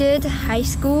completed high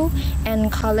school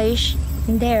and college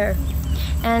there.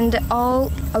 And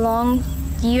all along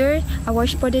year, I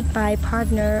was supported by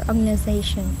partner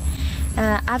organization.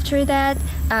 After that,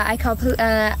 I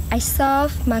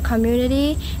served my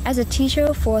community as a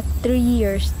teacher for 3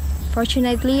 years.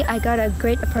 Fortunately, I got a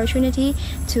great opportunity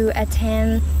to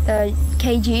attend the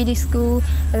KGED school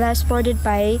that's supported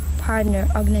by partner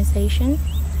organization.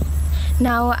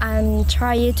 Now I'm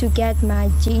trying to get my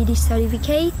GED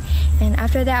certificate, and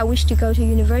after that I wish to go to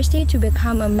university to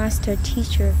become a master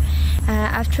teacher.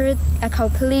 After I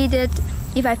completed,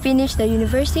 if I finish the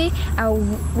university, I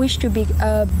wish to be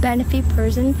a benefit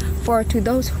person to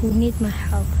those who need my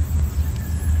help.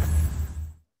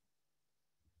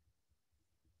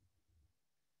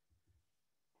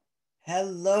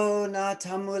 Hello,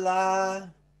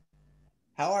 Natamula.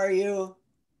 How are you?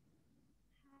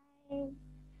 Hi.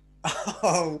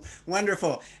 Oh,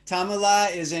 wonderful.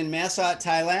 Tamula is in Masot,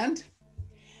 Thailand,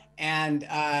 and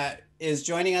is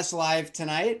joining us live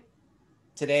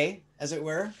today, as it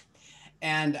were.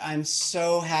 And I'm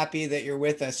so happy that you're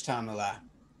with us, Tamula.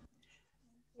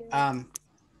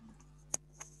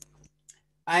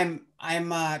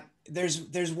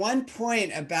 There's one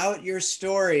point about your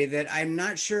story that I'm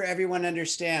not sure everyone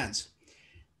understands.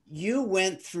 You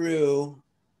went through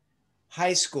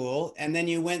high school and then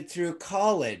you went through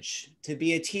college to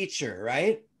be a teacher,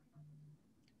 right?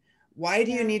 Why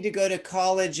do you need to go to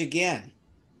college again?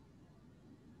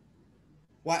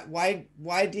 Why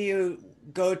do you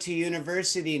go to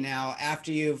university now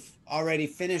after you've already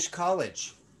finished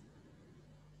college?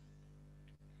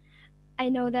 I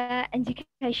know that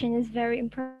education is very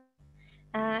important.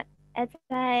 Uh, as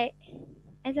I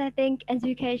think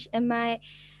education, I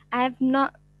have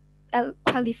not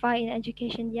qualified in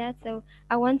education yet, so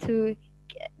I want to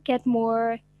get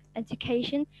more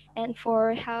education and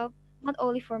for help, not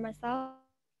only for myself,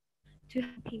 to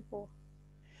help people.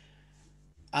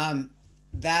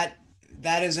 That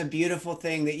that is a beautiful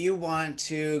thing that you want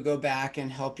to go back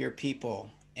and help your people.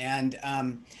 And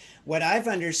what I've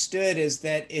understood is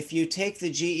that if you take the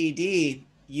GED,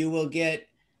 you will get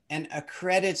an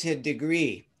accredited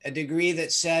degree, a degree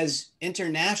that says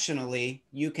internationally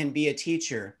you can be a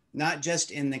teacher, not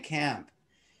just in the camp.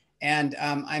 And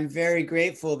I'm very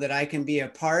grateful that I can be a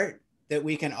part, that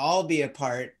we can all be a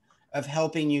part of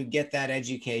helping you get that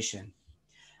education.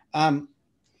 A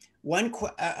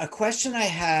question I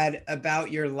had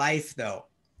about your life, though.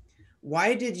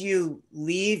 Why did you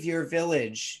leave your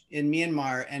village in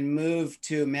Myanmar and move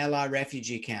to Mela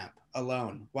refugee camp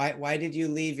alone? Why did you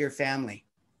leave your family?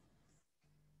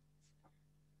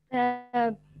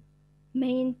 The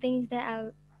main things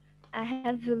that I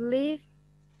have to leave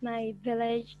my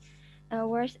village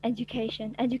was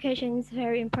education. Education is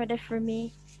very important for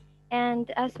me, and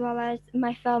as well as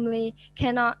my family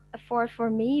cannot afford for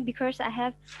me because I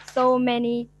have so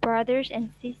many brothers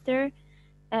and sisters.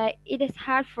 It is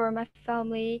hard for my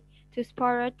family to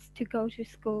support us to go to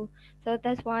school, so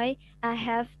that's why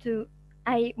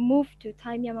I moved to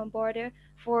Thai Myanmar border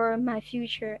for my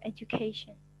future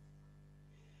education.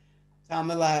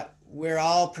 Tamila, we're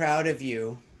all proud of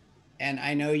you, and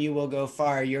I know you will go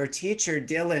far. Your teacher,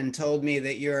 Dylan, told me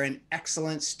that you're an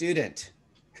excellent student.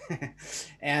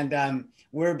 And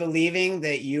we're believing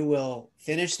that you will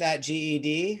finish that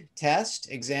GED test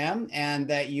exam and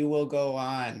that you will go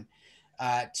on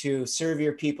to serve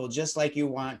your people just like you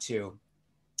want to.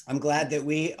 I'm glad that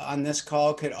we on this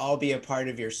call could all be a part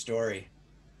of your story.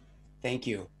 Thank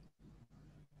you.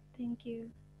 Thank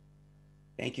you.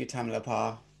 Thank you, Tamila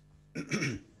Pa.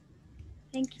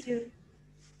 Thank you.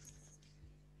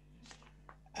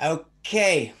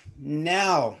 Okay,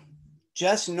 now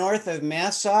just north of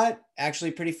Massot,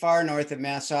 actually pretty far north of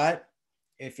Massot.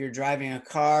 If you're driving a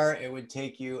car, it would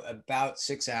take you about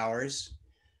 6 hours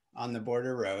on the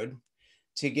border road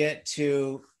to get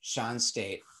to Shan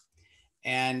State.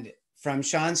 And from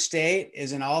Shan State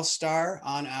is an all-star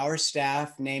on our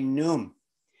staff named Noom.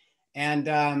 And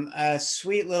a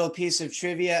sweet little piece of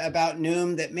trivia about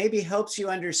Noom that maybe helps you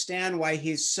understand why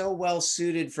he's so well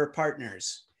suited for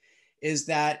partners is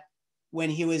that when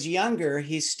he was younger,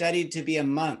 he studied to be a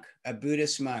monk, a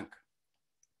Buddhist monk,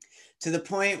 to the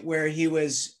point where he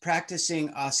was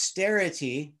practicing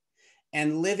austerity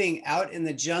and living out in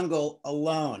the jungle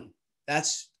alone.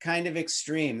 That's kind of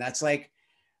extreme. That's like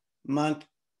monk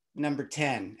number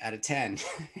 10 out of 10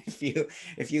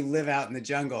 if you live out in the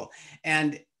jungle.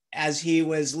 And as he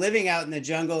was living out in the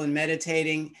jungle and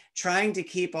meditating, trying to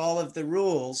keep all of the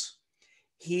rules,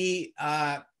 he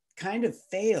kind of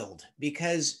failed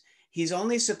because he's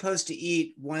only supposed to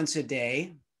eat once a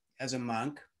day as a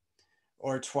monk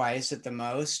or twice at the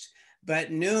most.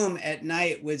 But Noom at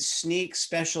night would sneak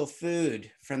special food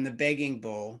from the begging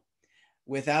bowl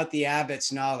without the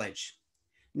abbot's knowledge.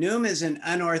 Noom is an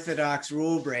unorthodox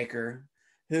rule breaker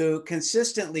who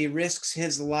consistently risks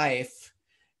his life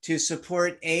to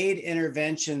support aid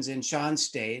interventions in Shan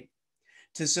State,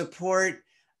 to support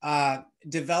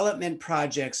development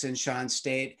projects in Shan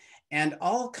State, and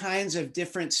all kinds of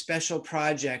different special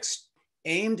projects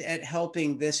aimed at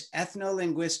helping this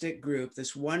ethno-linguistic group,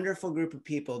 this wonderful group of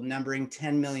people numbering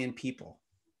 10 million people.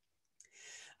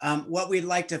 What we'd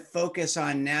like to focus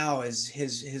on now is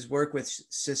his work with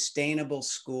sustainable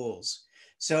schools.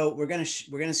 So we're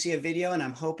gonna see a video, and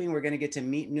I'm hoping we're gonna get to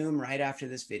meet Noom right after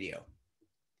this video.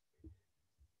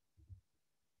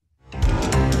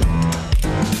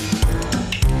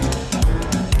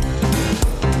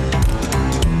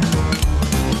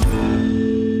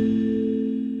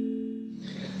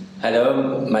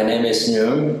 Hello, my name is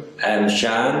Noom. I'm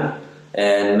Shan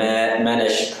and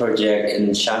manage project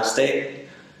in Shan State,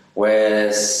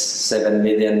 where 7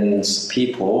 million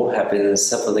people have been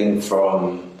suffering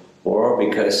from war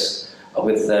because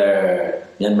with the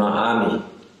Myanmar army.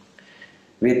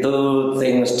 We do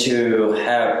things to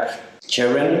help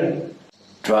children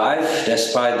thrive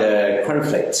despite the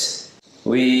conflict.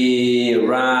 We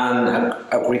run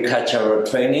agricultural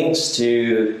trainings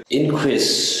to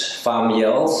increase farm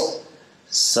yields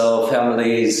so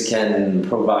families can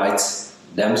provide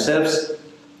themselves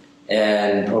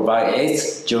and provide aid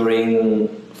during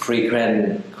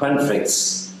frequent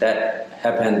conflicts that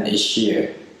happen each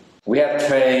year. We have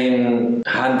trained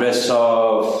hundreds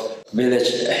of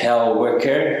village health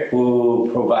workers who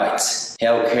provide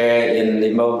healthcare in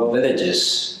remote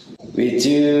villages. We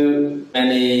do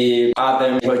many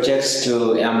other projects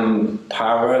to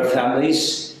empower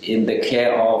families in the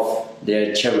care of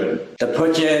their children. The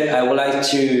project I would like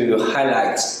to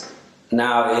highlight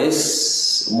now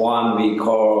is one we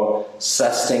call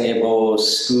Sustainable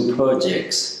School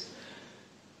Projects.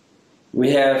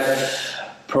 We have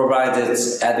provided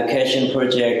education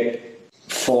project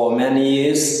for many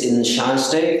years in Shan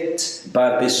State,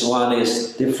 but this one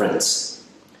is different.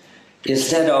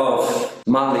 Instead of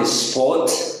monthly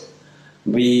support,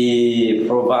 we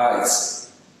provide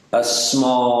a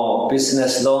small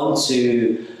business loan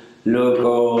to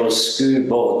local school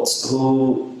boards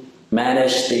who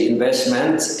manage the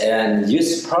investment and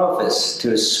use profits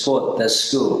to support the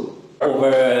school.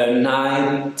 Over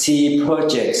 90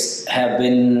 projects have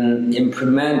been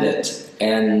implemented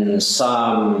and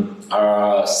some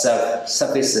are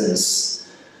self-sufficient.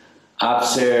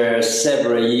 After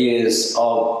several years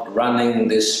of running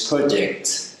this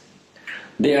project,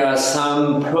 there are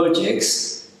some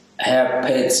projects have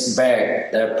paid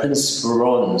back their principal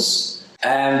loans.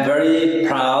 I'm very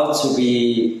proud to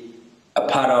be a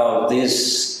part of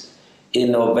these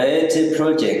innovative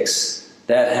projects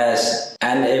that has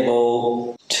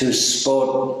enabled to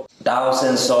support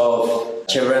thousands of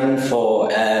children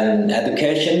for an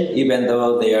education, even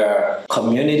though their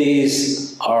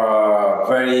communities are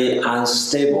very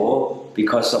unstable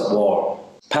because of war.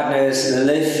 Partners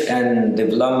Relief and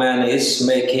Development is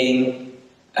making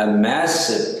a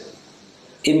massive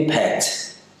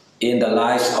impact in the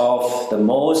lives of the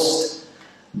most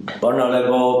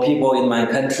vulnerable people in my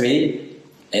country,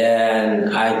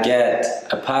 and I get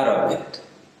a part of it.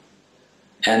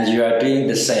 And you are doing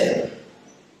the same.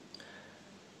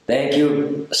 Thank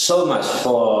you so much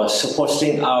for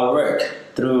supporting our work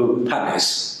through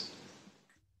partners.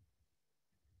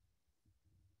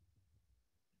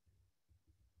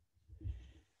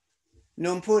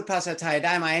 นุ่มพูดภาษาไทยไ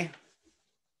ด้ไหม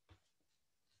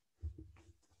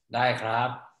ได้ครับ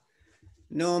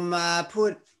นุ่มพู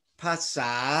ดภาษ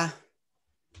า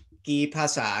กี่ภา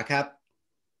ษาครับ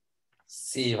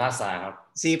 4 ภาษาครับ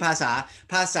 4 ภาษา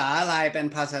ภาษาอะไรเป็น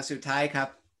ภาษาสุดท้ายครับ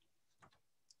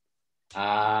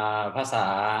ภาษา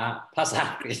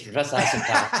อังกฤษภาษาสุด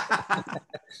ท้าย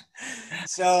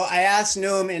So I asked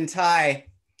Noom in Thai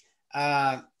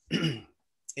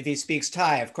if he speaks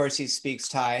Thai. Of course he speaks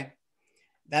Thai.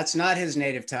 That's not his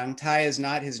native tongue. Thai is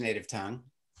not his native tongue.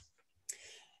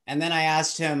 And then I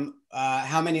asked him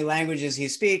how many languages he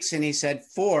speaks, and he said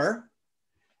 4.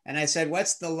 And I said,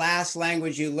 what's the last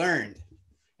language you learned?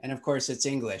 And of course it's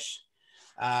English.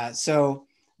 So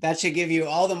that should give you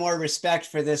all the more respect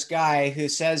for this guy who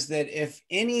says that if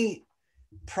any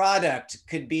product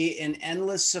could be in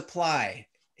endless supply,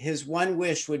 his one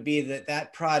wish would be that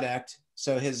that product,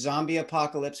 so his zombie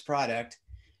apocalypse product,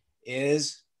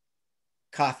 is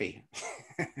coffee.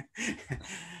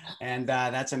 And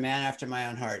that's a man after my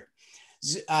own heart.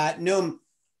 Noom,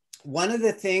 one of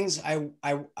the things I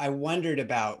wondered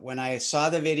about when I saw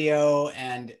the video,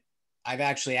 and I've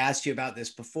actually asked you about this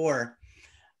before,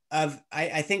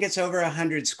 I think it's over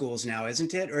 100 schools now,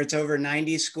 isn't it? Or it's over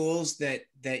 90 schools that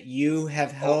you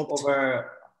have helped? Over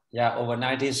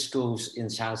 90 schools in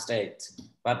Shan State,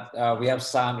 but we have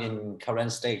some in Karen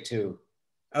State too.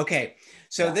 Okay,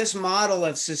 so this model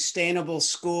of sustainable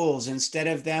schools, instead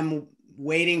of them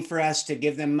waiting for us to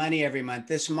give them money every month,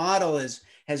 this model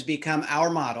has become our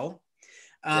model.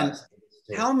 Yes.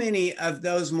 How many of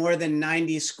those more than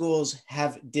 90 schools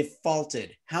have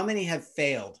defaulted? How many have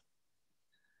failed?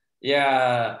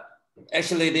 Yeah,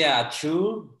 actually there are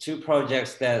two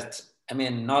projects that, I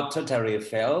mean, not totally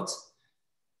failed,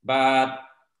 but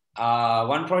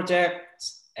one project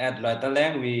at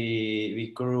Loitalang,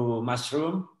 we grew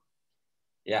mushroom.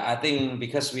 Yeah, I think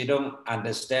because we don't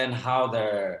understand how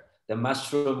the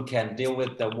mushroom can deal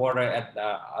with the water at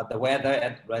the weather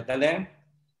at Loitalang.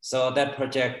 So that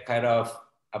project kind of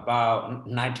about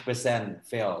 90%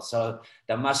 failed. So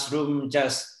the mushroom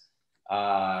just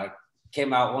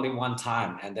came out only one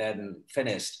time and then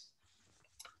finished.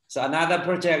 So another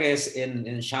project is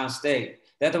in Shan State.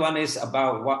 That one is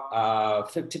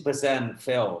about 50%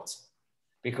 failed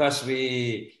because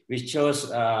we chose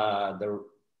the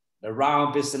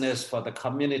round business for the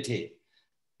community.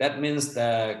 That means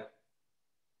the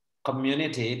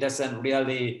community doesn't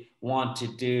really want to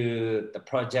do the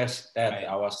projects that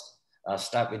our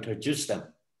staff introduced them.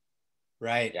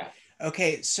 Right. Yeah.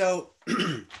 Okay, so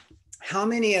how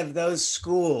many of those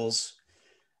schools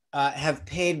have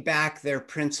paid back their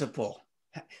principal?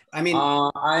 I mean,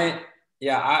 I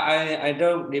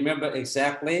don't remember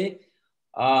exactly.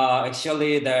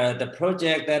 Actually, the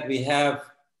project that we have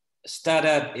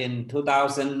started in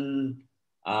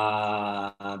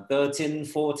 2013,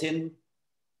 14.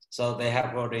 So they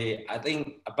have already, I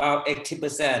think about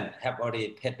 80% have already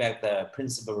paid back the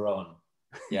principal loan.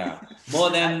 Yeah, more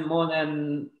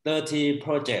than 30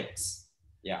 projects.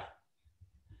 Yeah.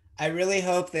 I really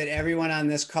hope that everyone on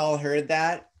this call heard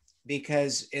that,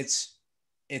 because it's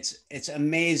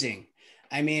amazing.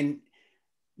 I mean,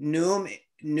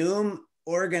 Noom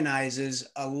organizes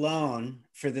a loan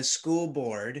for the school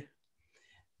board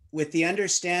with the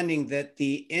understanding that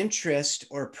the interest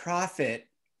or profit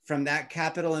from that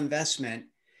capital investment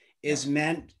is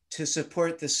meant to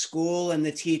support the school and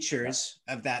the teachers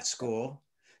of that school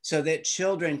so that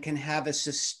children can have a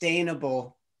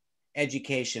sustainable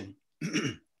education.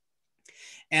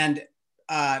 And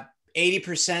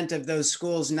 80% of those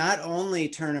schools not only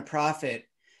turn a profit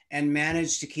and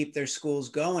manage to keep their schools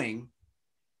going,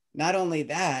 not only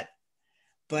that,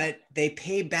 but they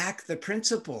pay back the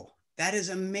principal. That is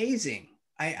amazing.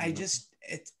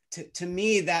 To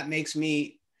me, that makes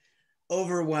me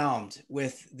overwhelmed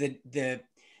with the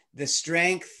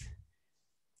strength,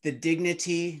 the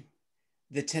dignity,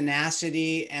 the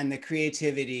tenacity, and the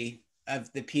creativity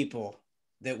of the people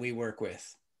that we work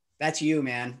with. That's you,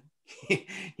 man.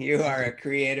 You are a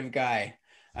creative guy.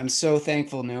 I'm so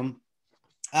thankful, Noom.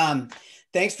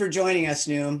 Thanks for joining us,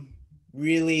 Noom.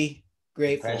 Really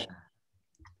grateful. Pleasure.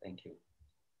 Thank you.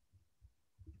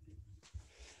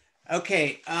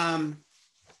 Okay,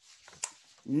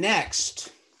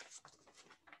 next,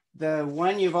 the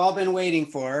one you've all been waiting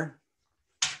for.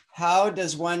 How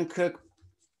does one cook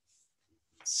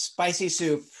spicy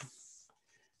soup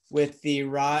with the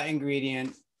raw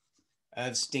ingredient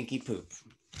of stinky poop?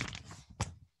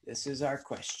 This is our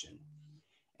question.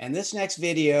 And this next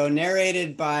video,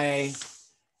 narrated by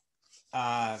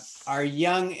our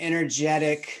young,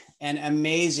 energetic, and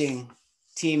amazing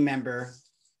team member,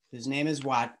 whose name is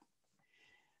Watt,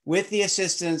 with the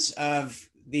assistance of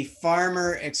the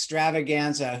farmer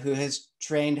extravaganza, who has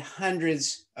trained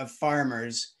hundreds of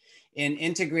farmers in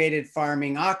integrated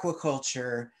farming,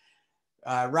 aquaculture,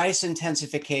 rice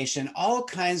intensification, all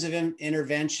kinds of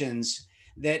interventions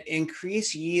that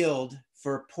increase yield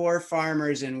for poor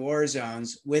farmers in war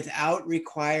zones without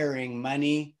requiring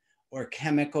money or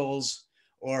chemicals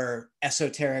or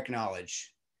esoteric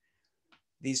knowledge.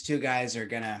 These two guys are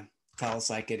gonna tell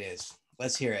us like it is.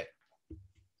 Let's hear it.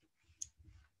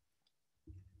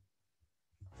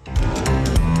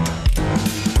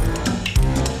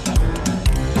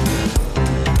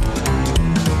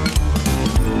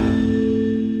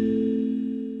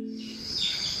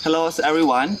 Hello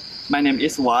everyone, my name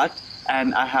is Wat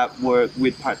and I have worked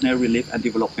with Partner Relief and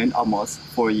Development almost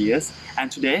 4 years,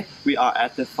 and today we are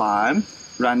at the farm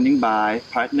running by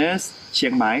Partners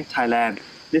Chiang Mai, Thailand.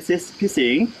 This is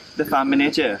Pising, the farm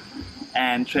manager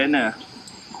and trainer.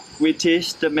 We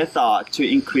teach the method to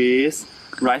increase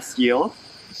rice yield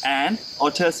and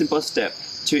other simple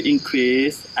steps to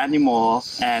increase animal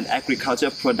and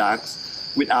agriculture products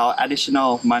without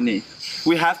additional money.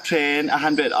 We have trained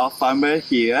 100 of farmers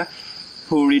here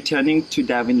who returning to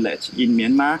their village in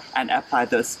Myanmar and apply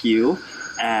the skill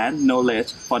and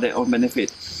knowledge for their own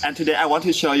benefit. And today I want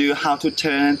to show you how to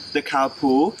turn the cow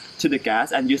poo to the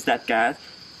gas and use that gas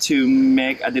to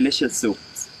make a delicious soup.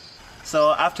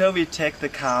 So after we take the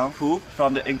cow poop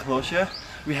from the enclosure,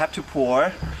 we have to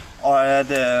pour all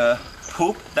the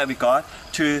poop that we got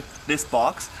to this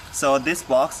box. So this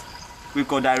box will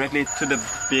go directly to the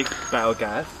big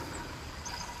biogas.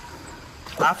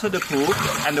 After the poop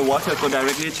and the water go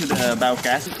directly to the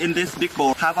biogas, in this big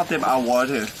bowl, half of them are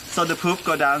water. So the poop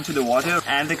go down to the water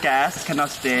and the gas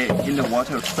cannot stay in the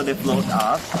water, so they float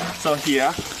off. So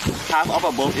here, half of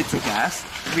a bowl is the gas.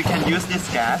 We can use this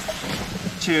gas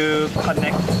to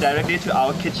connect directly to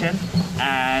our kitchen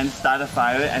and start a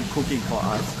fire and cooking for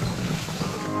us.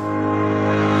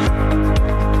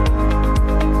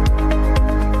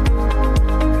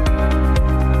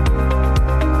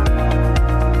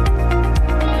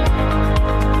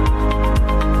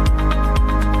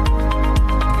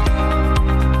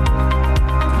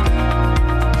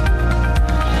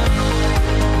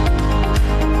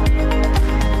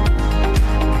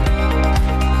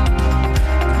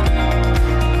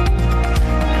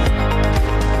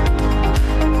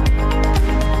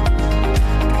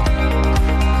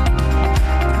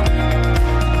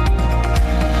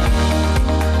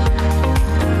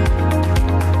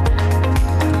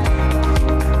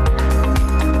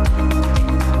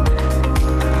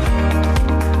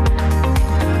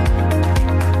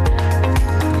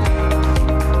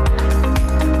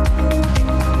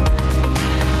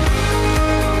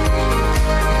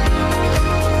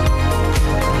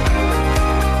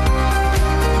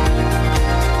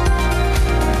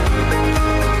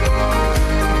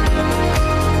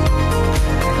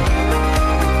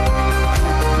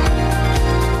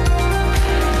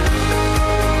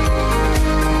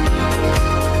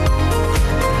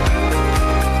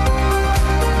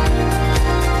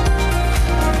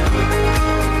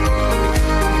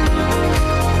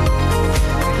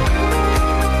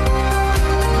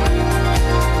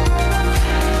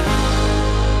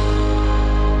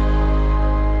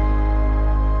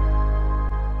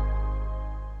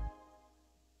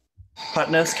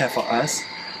 Partners care for us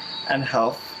and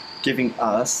help giving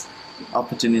us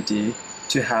opportunity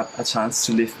to have a chance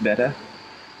to live better.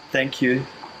 Thank you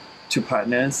to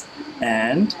partners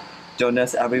and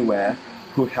donors everywhere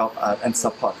who help us and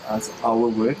support us our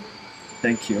work.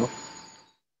 Thank you.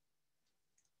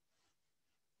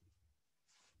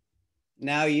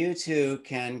 Now you too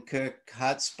can cook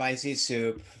hot spicy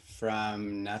soup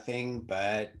from nothing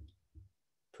but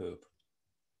poop.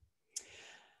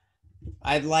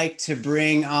 I'd like to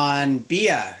bring on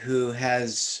Bia, who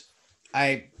has,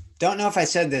 I don't know if I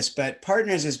said this, but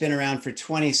Partners has been around for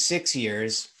 26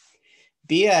 years.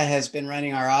 Bia has been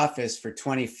running our office for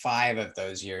 25 of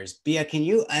those years. Bia, can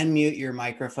you unmute your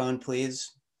microphone,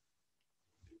 please?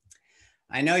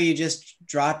 I know you just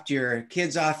dropped your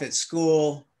kids off at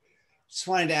school. Just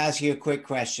wanted to ask you a quick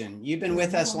question. You've been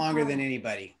with us longer than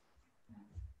anybody.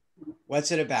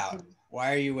 What's it about?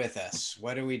 Why are you with us?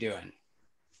 What are we doing?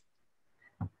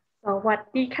 สวัส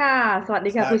ดีค่ะสวัส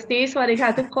ดีค่ะคุณสตีฟสวัสดีค่ะ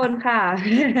ทุกคนค่ะ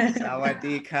สวัส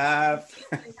ดีครับ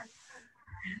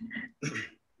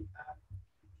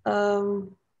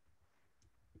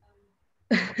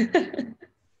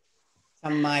ท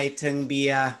ำไมถึงเบี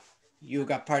ยร์อยู่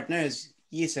กับ partners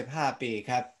 25 ปี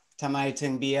ครับทำไมถึ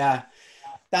งเบียร์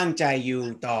ตั้งใจอยู่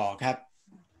ต่อครับ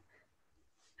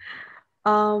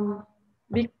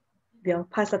เดี๋ยว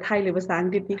ภาษาไทยหรือภาษาอัง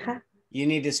กฤษดีคะ You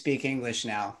need to speak English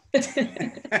now.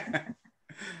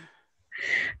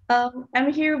 I'm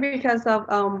here because of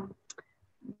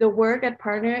the work at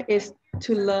partner is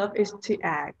to love is to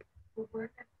act.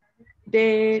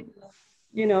 They,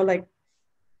 like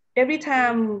every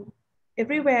time,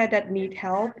 everywhere that need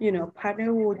help, partner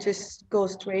will just go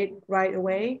straight right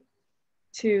away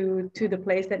to the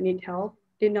place that need help.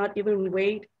 They not even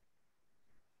wait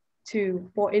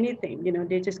for anything.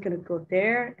 They're just gonna go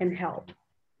there and help.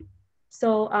 So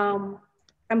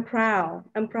I'm proud.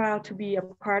 I'm proud to be a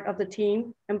part of the team.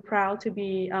 I'm proud to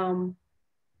be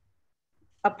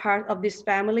a part of this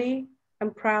family.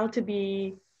 I'm proud to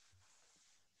be,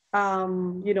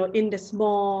 in the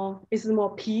small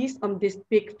piece of this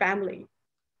big family.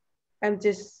 I'm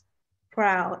just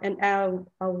proud, and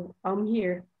I'm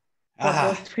here for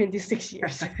almost 26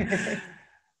 years.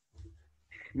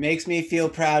 Makes me feel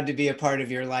proud to be a part of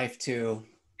your life too.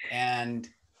 And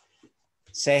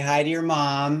say hi to your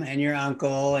mom and your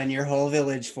uncle and your whole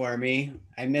village for me.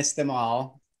 I miss them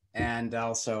all. And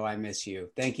also I miss you.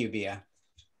 Thank you, Bia.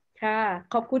 ค่ะ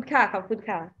ขอบคุณค่ะขอบคุณ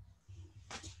ค่ะ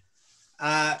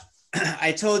I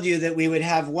told you that we would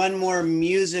have one more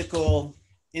musical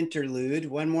interlude,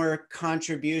 one more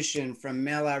contribution from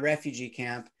Mela refugee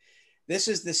camp. This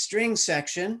is the string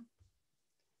section.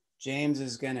 James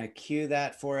is going to cue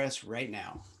that for us right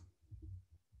now.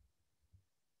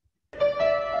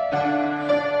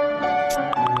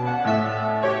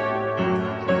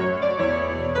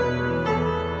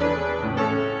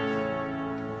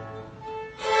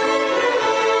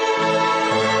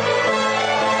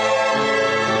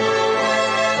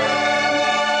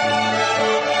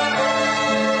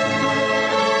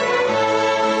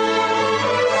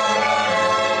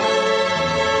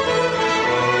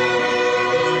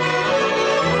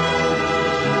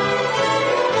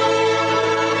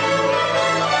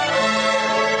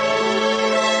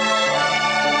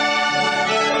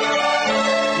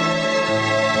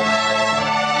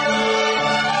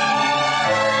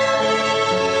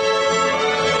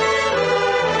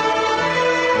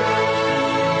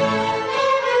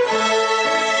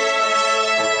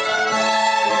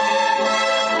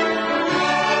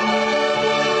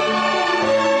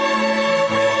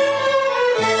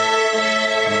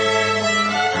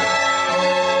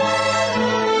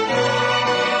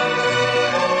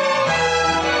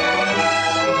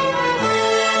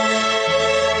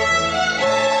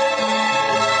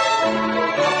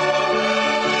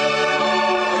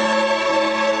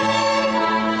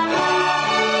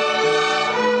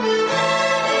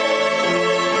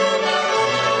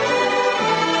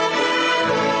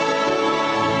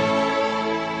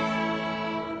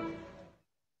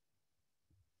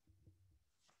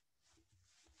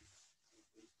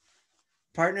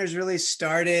 Partners really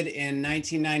started in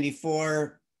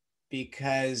 1994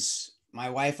 because my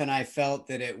wife and I felt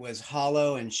that it was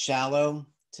hollow and shallow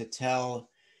to tell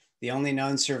the only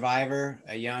known survivor,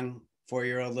 a young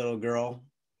 4-year-old little girl,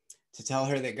 to tell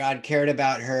her that God cared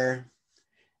about her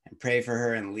and pray for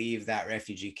her and leave that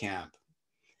refugee camp.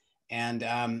 And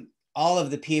all of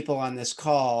the people on this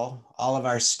call, all of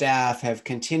our staff have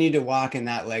continued to walk in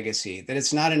that legacy, that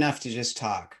it's not enough to just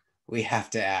talk, we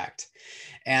have to act.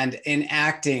 And in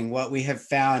acting, what we have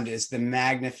found is the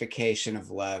magnification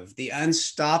of love, the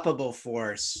unstoppable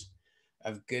force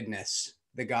of goodness,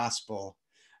 the gospel,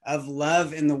 of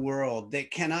love in the world that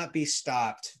cannot be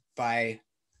stopped by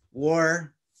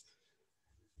war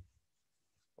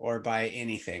or by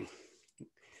anything.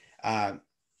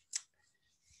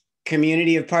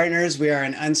 Community of partners, we are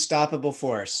an unstoppable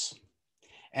force.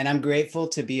 And I'm grateful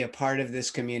to be a part of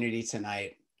this community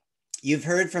tonight. You've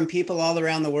heard from people all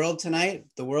around the world tonight,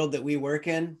 the world that we work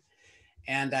in,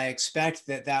 and I expect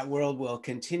that that world will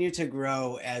continue to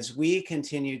grow as we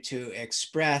continue to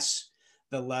express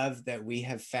the love that we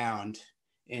have found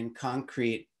in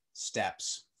concrete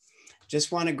steps.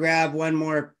 Just want to grab one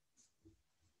more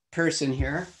person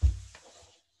here.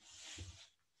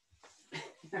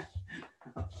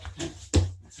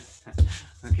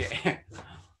 Okay.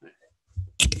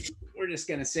 We're just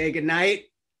going to say goodnight.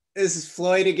 This is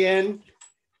Floyd again.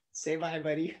 Say bye,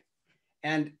 buddy.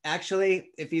 And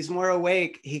actually, if he's more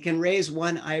awake, he can raise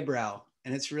one eyebrow,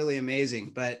 and it's really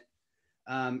amazing. But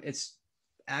it's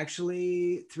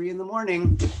actually 3 in the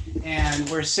morning, and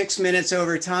we're 6 minutes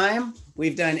over time.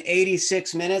 We've done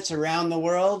 86 minutes around the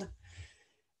world.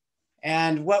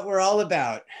 And what we're all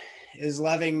about is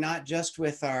loving not just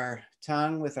with our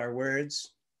tongue, with our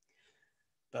words,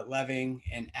 but loving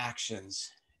in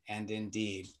actions and in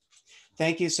deed.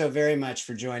 Thank you so very much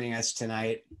for joining us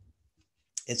tonight.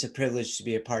 It's a privilege to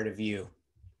be a part of you.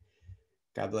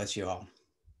 God bless you all.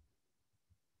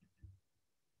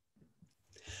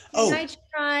 Good night,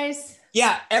 guys.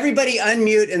 Yeah, everybody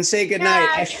unmute and say good night.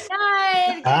 Yeah,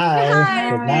 good night. Hi.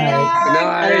 Good night. Good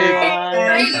night.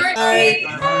 Good night.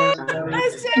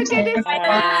 That's so good to see you.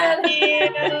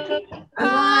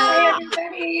 Bye,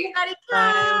 everybody.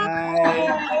 Bye.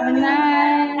 Good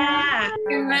night.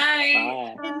 Good night.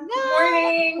 Bye. Good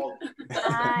morning.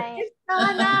 Bye.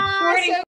 Good morning.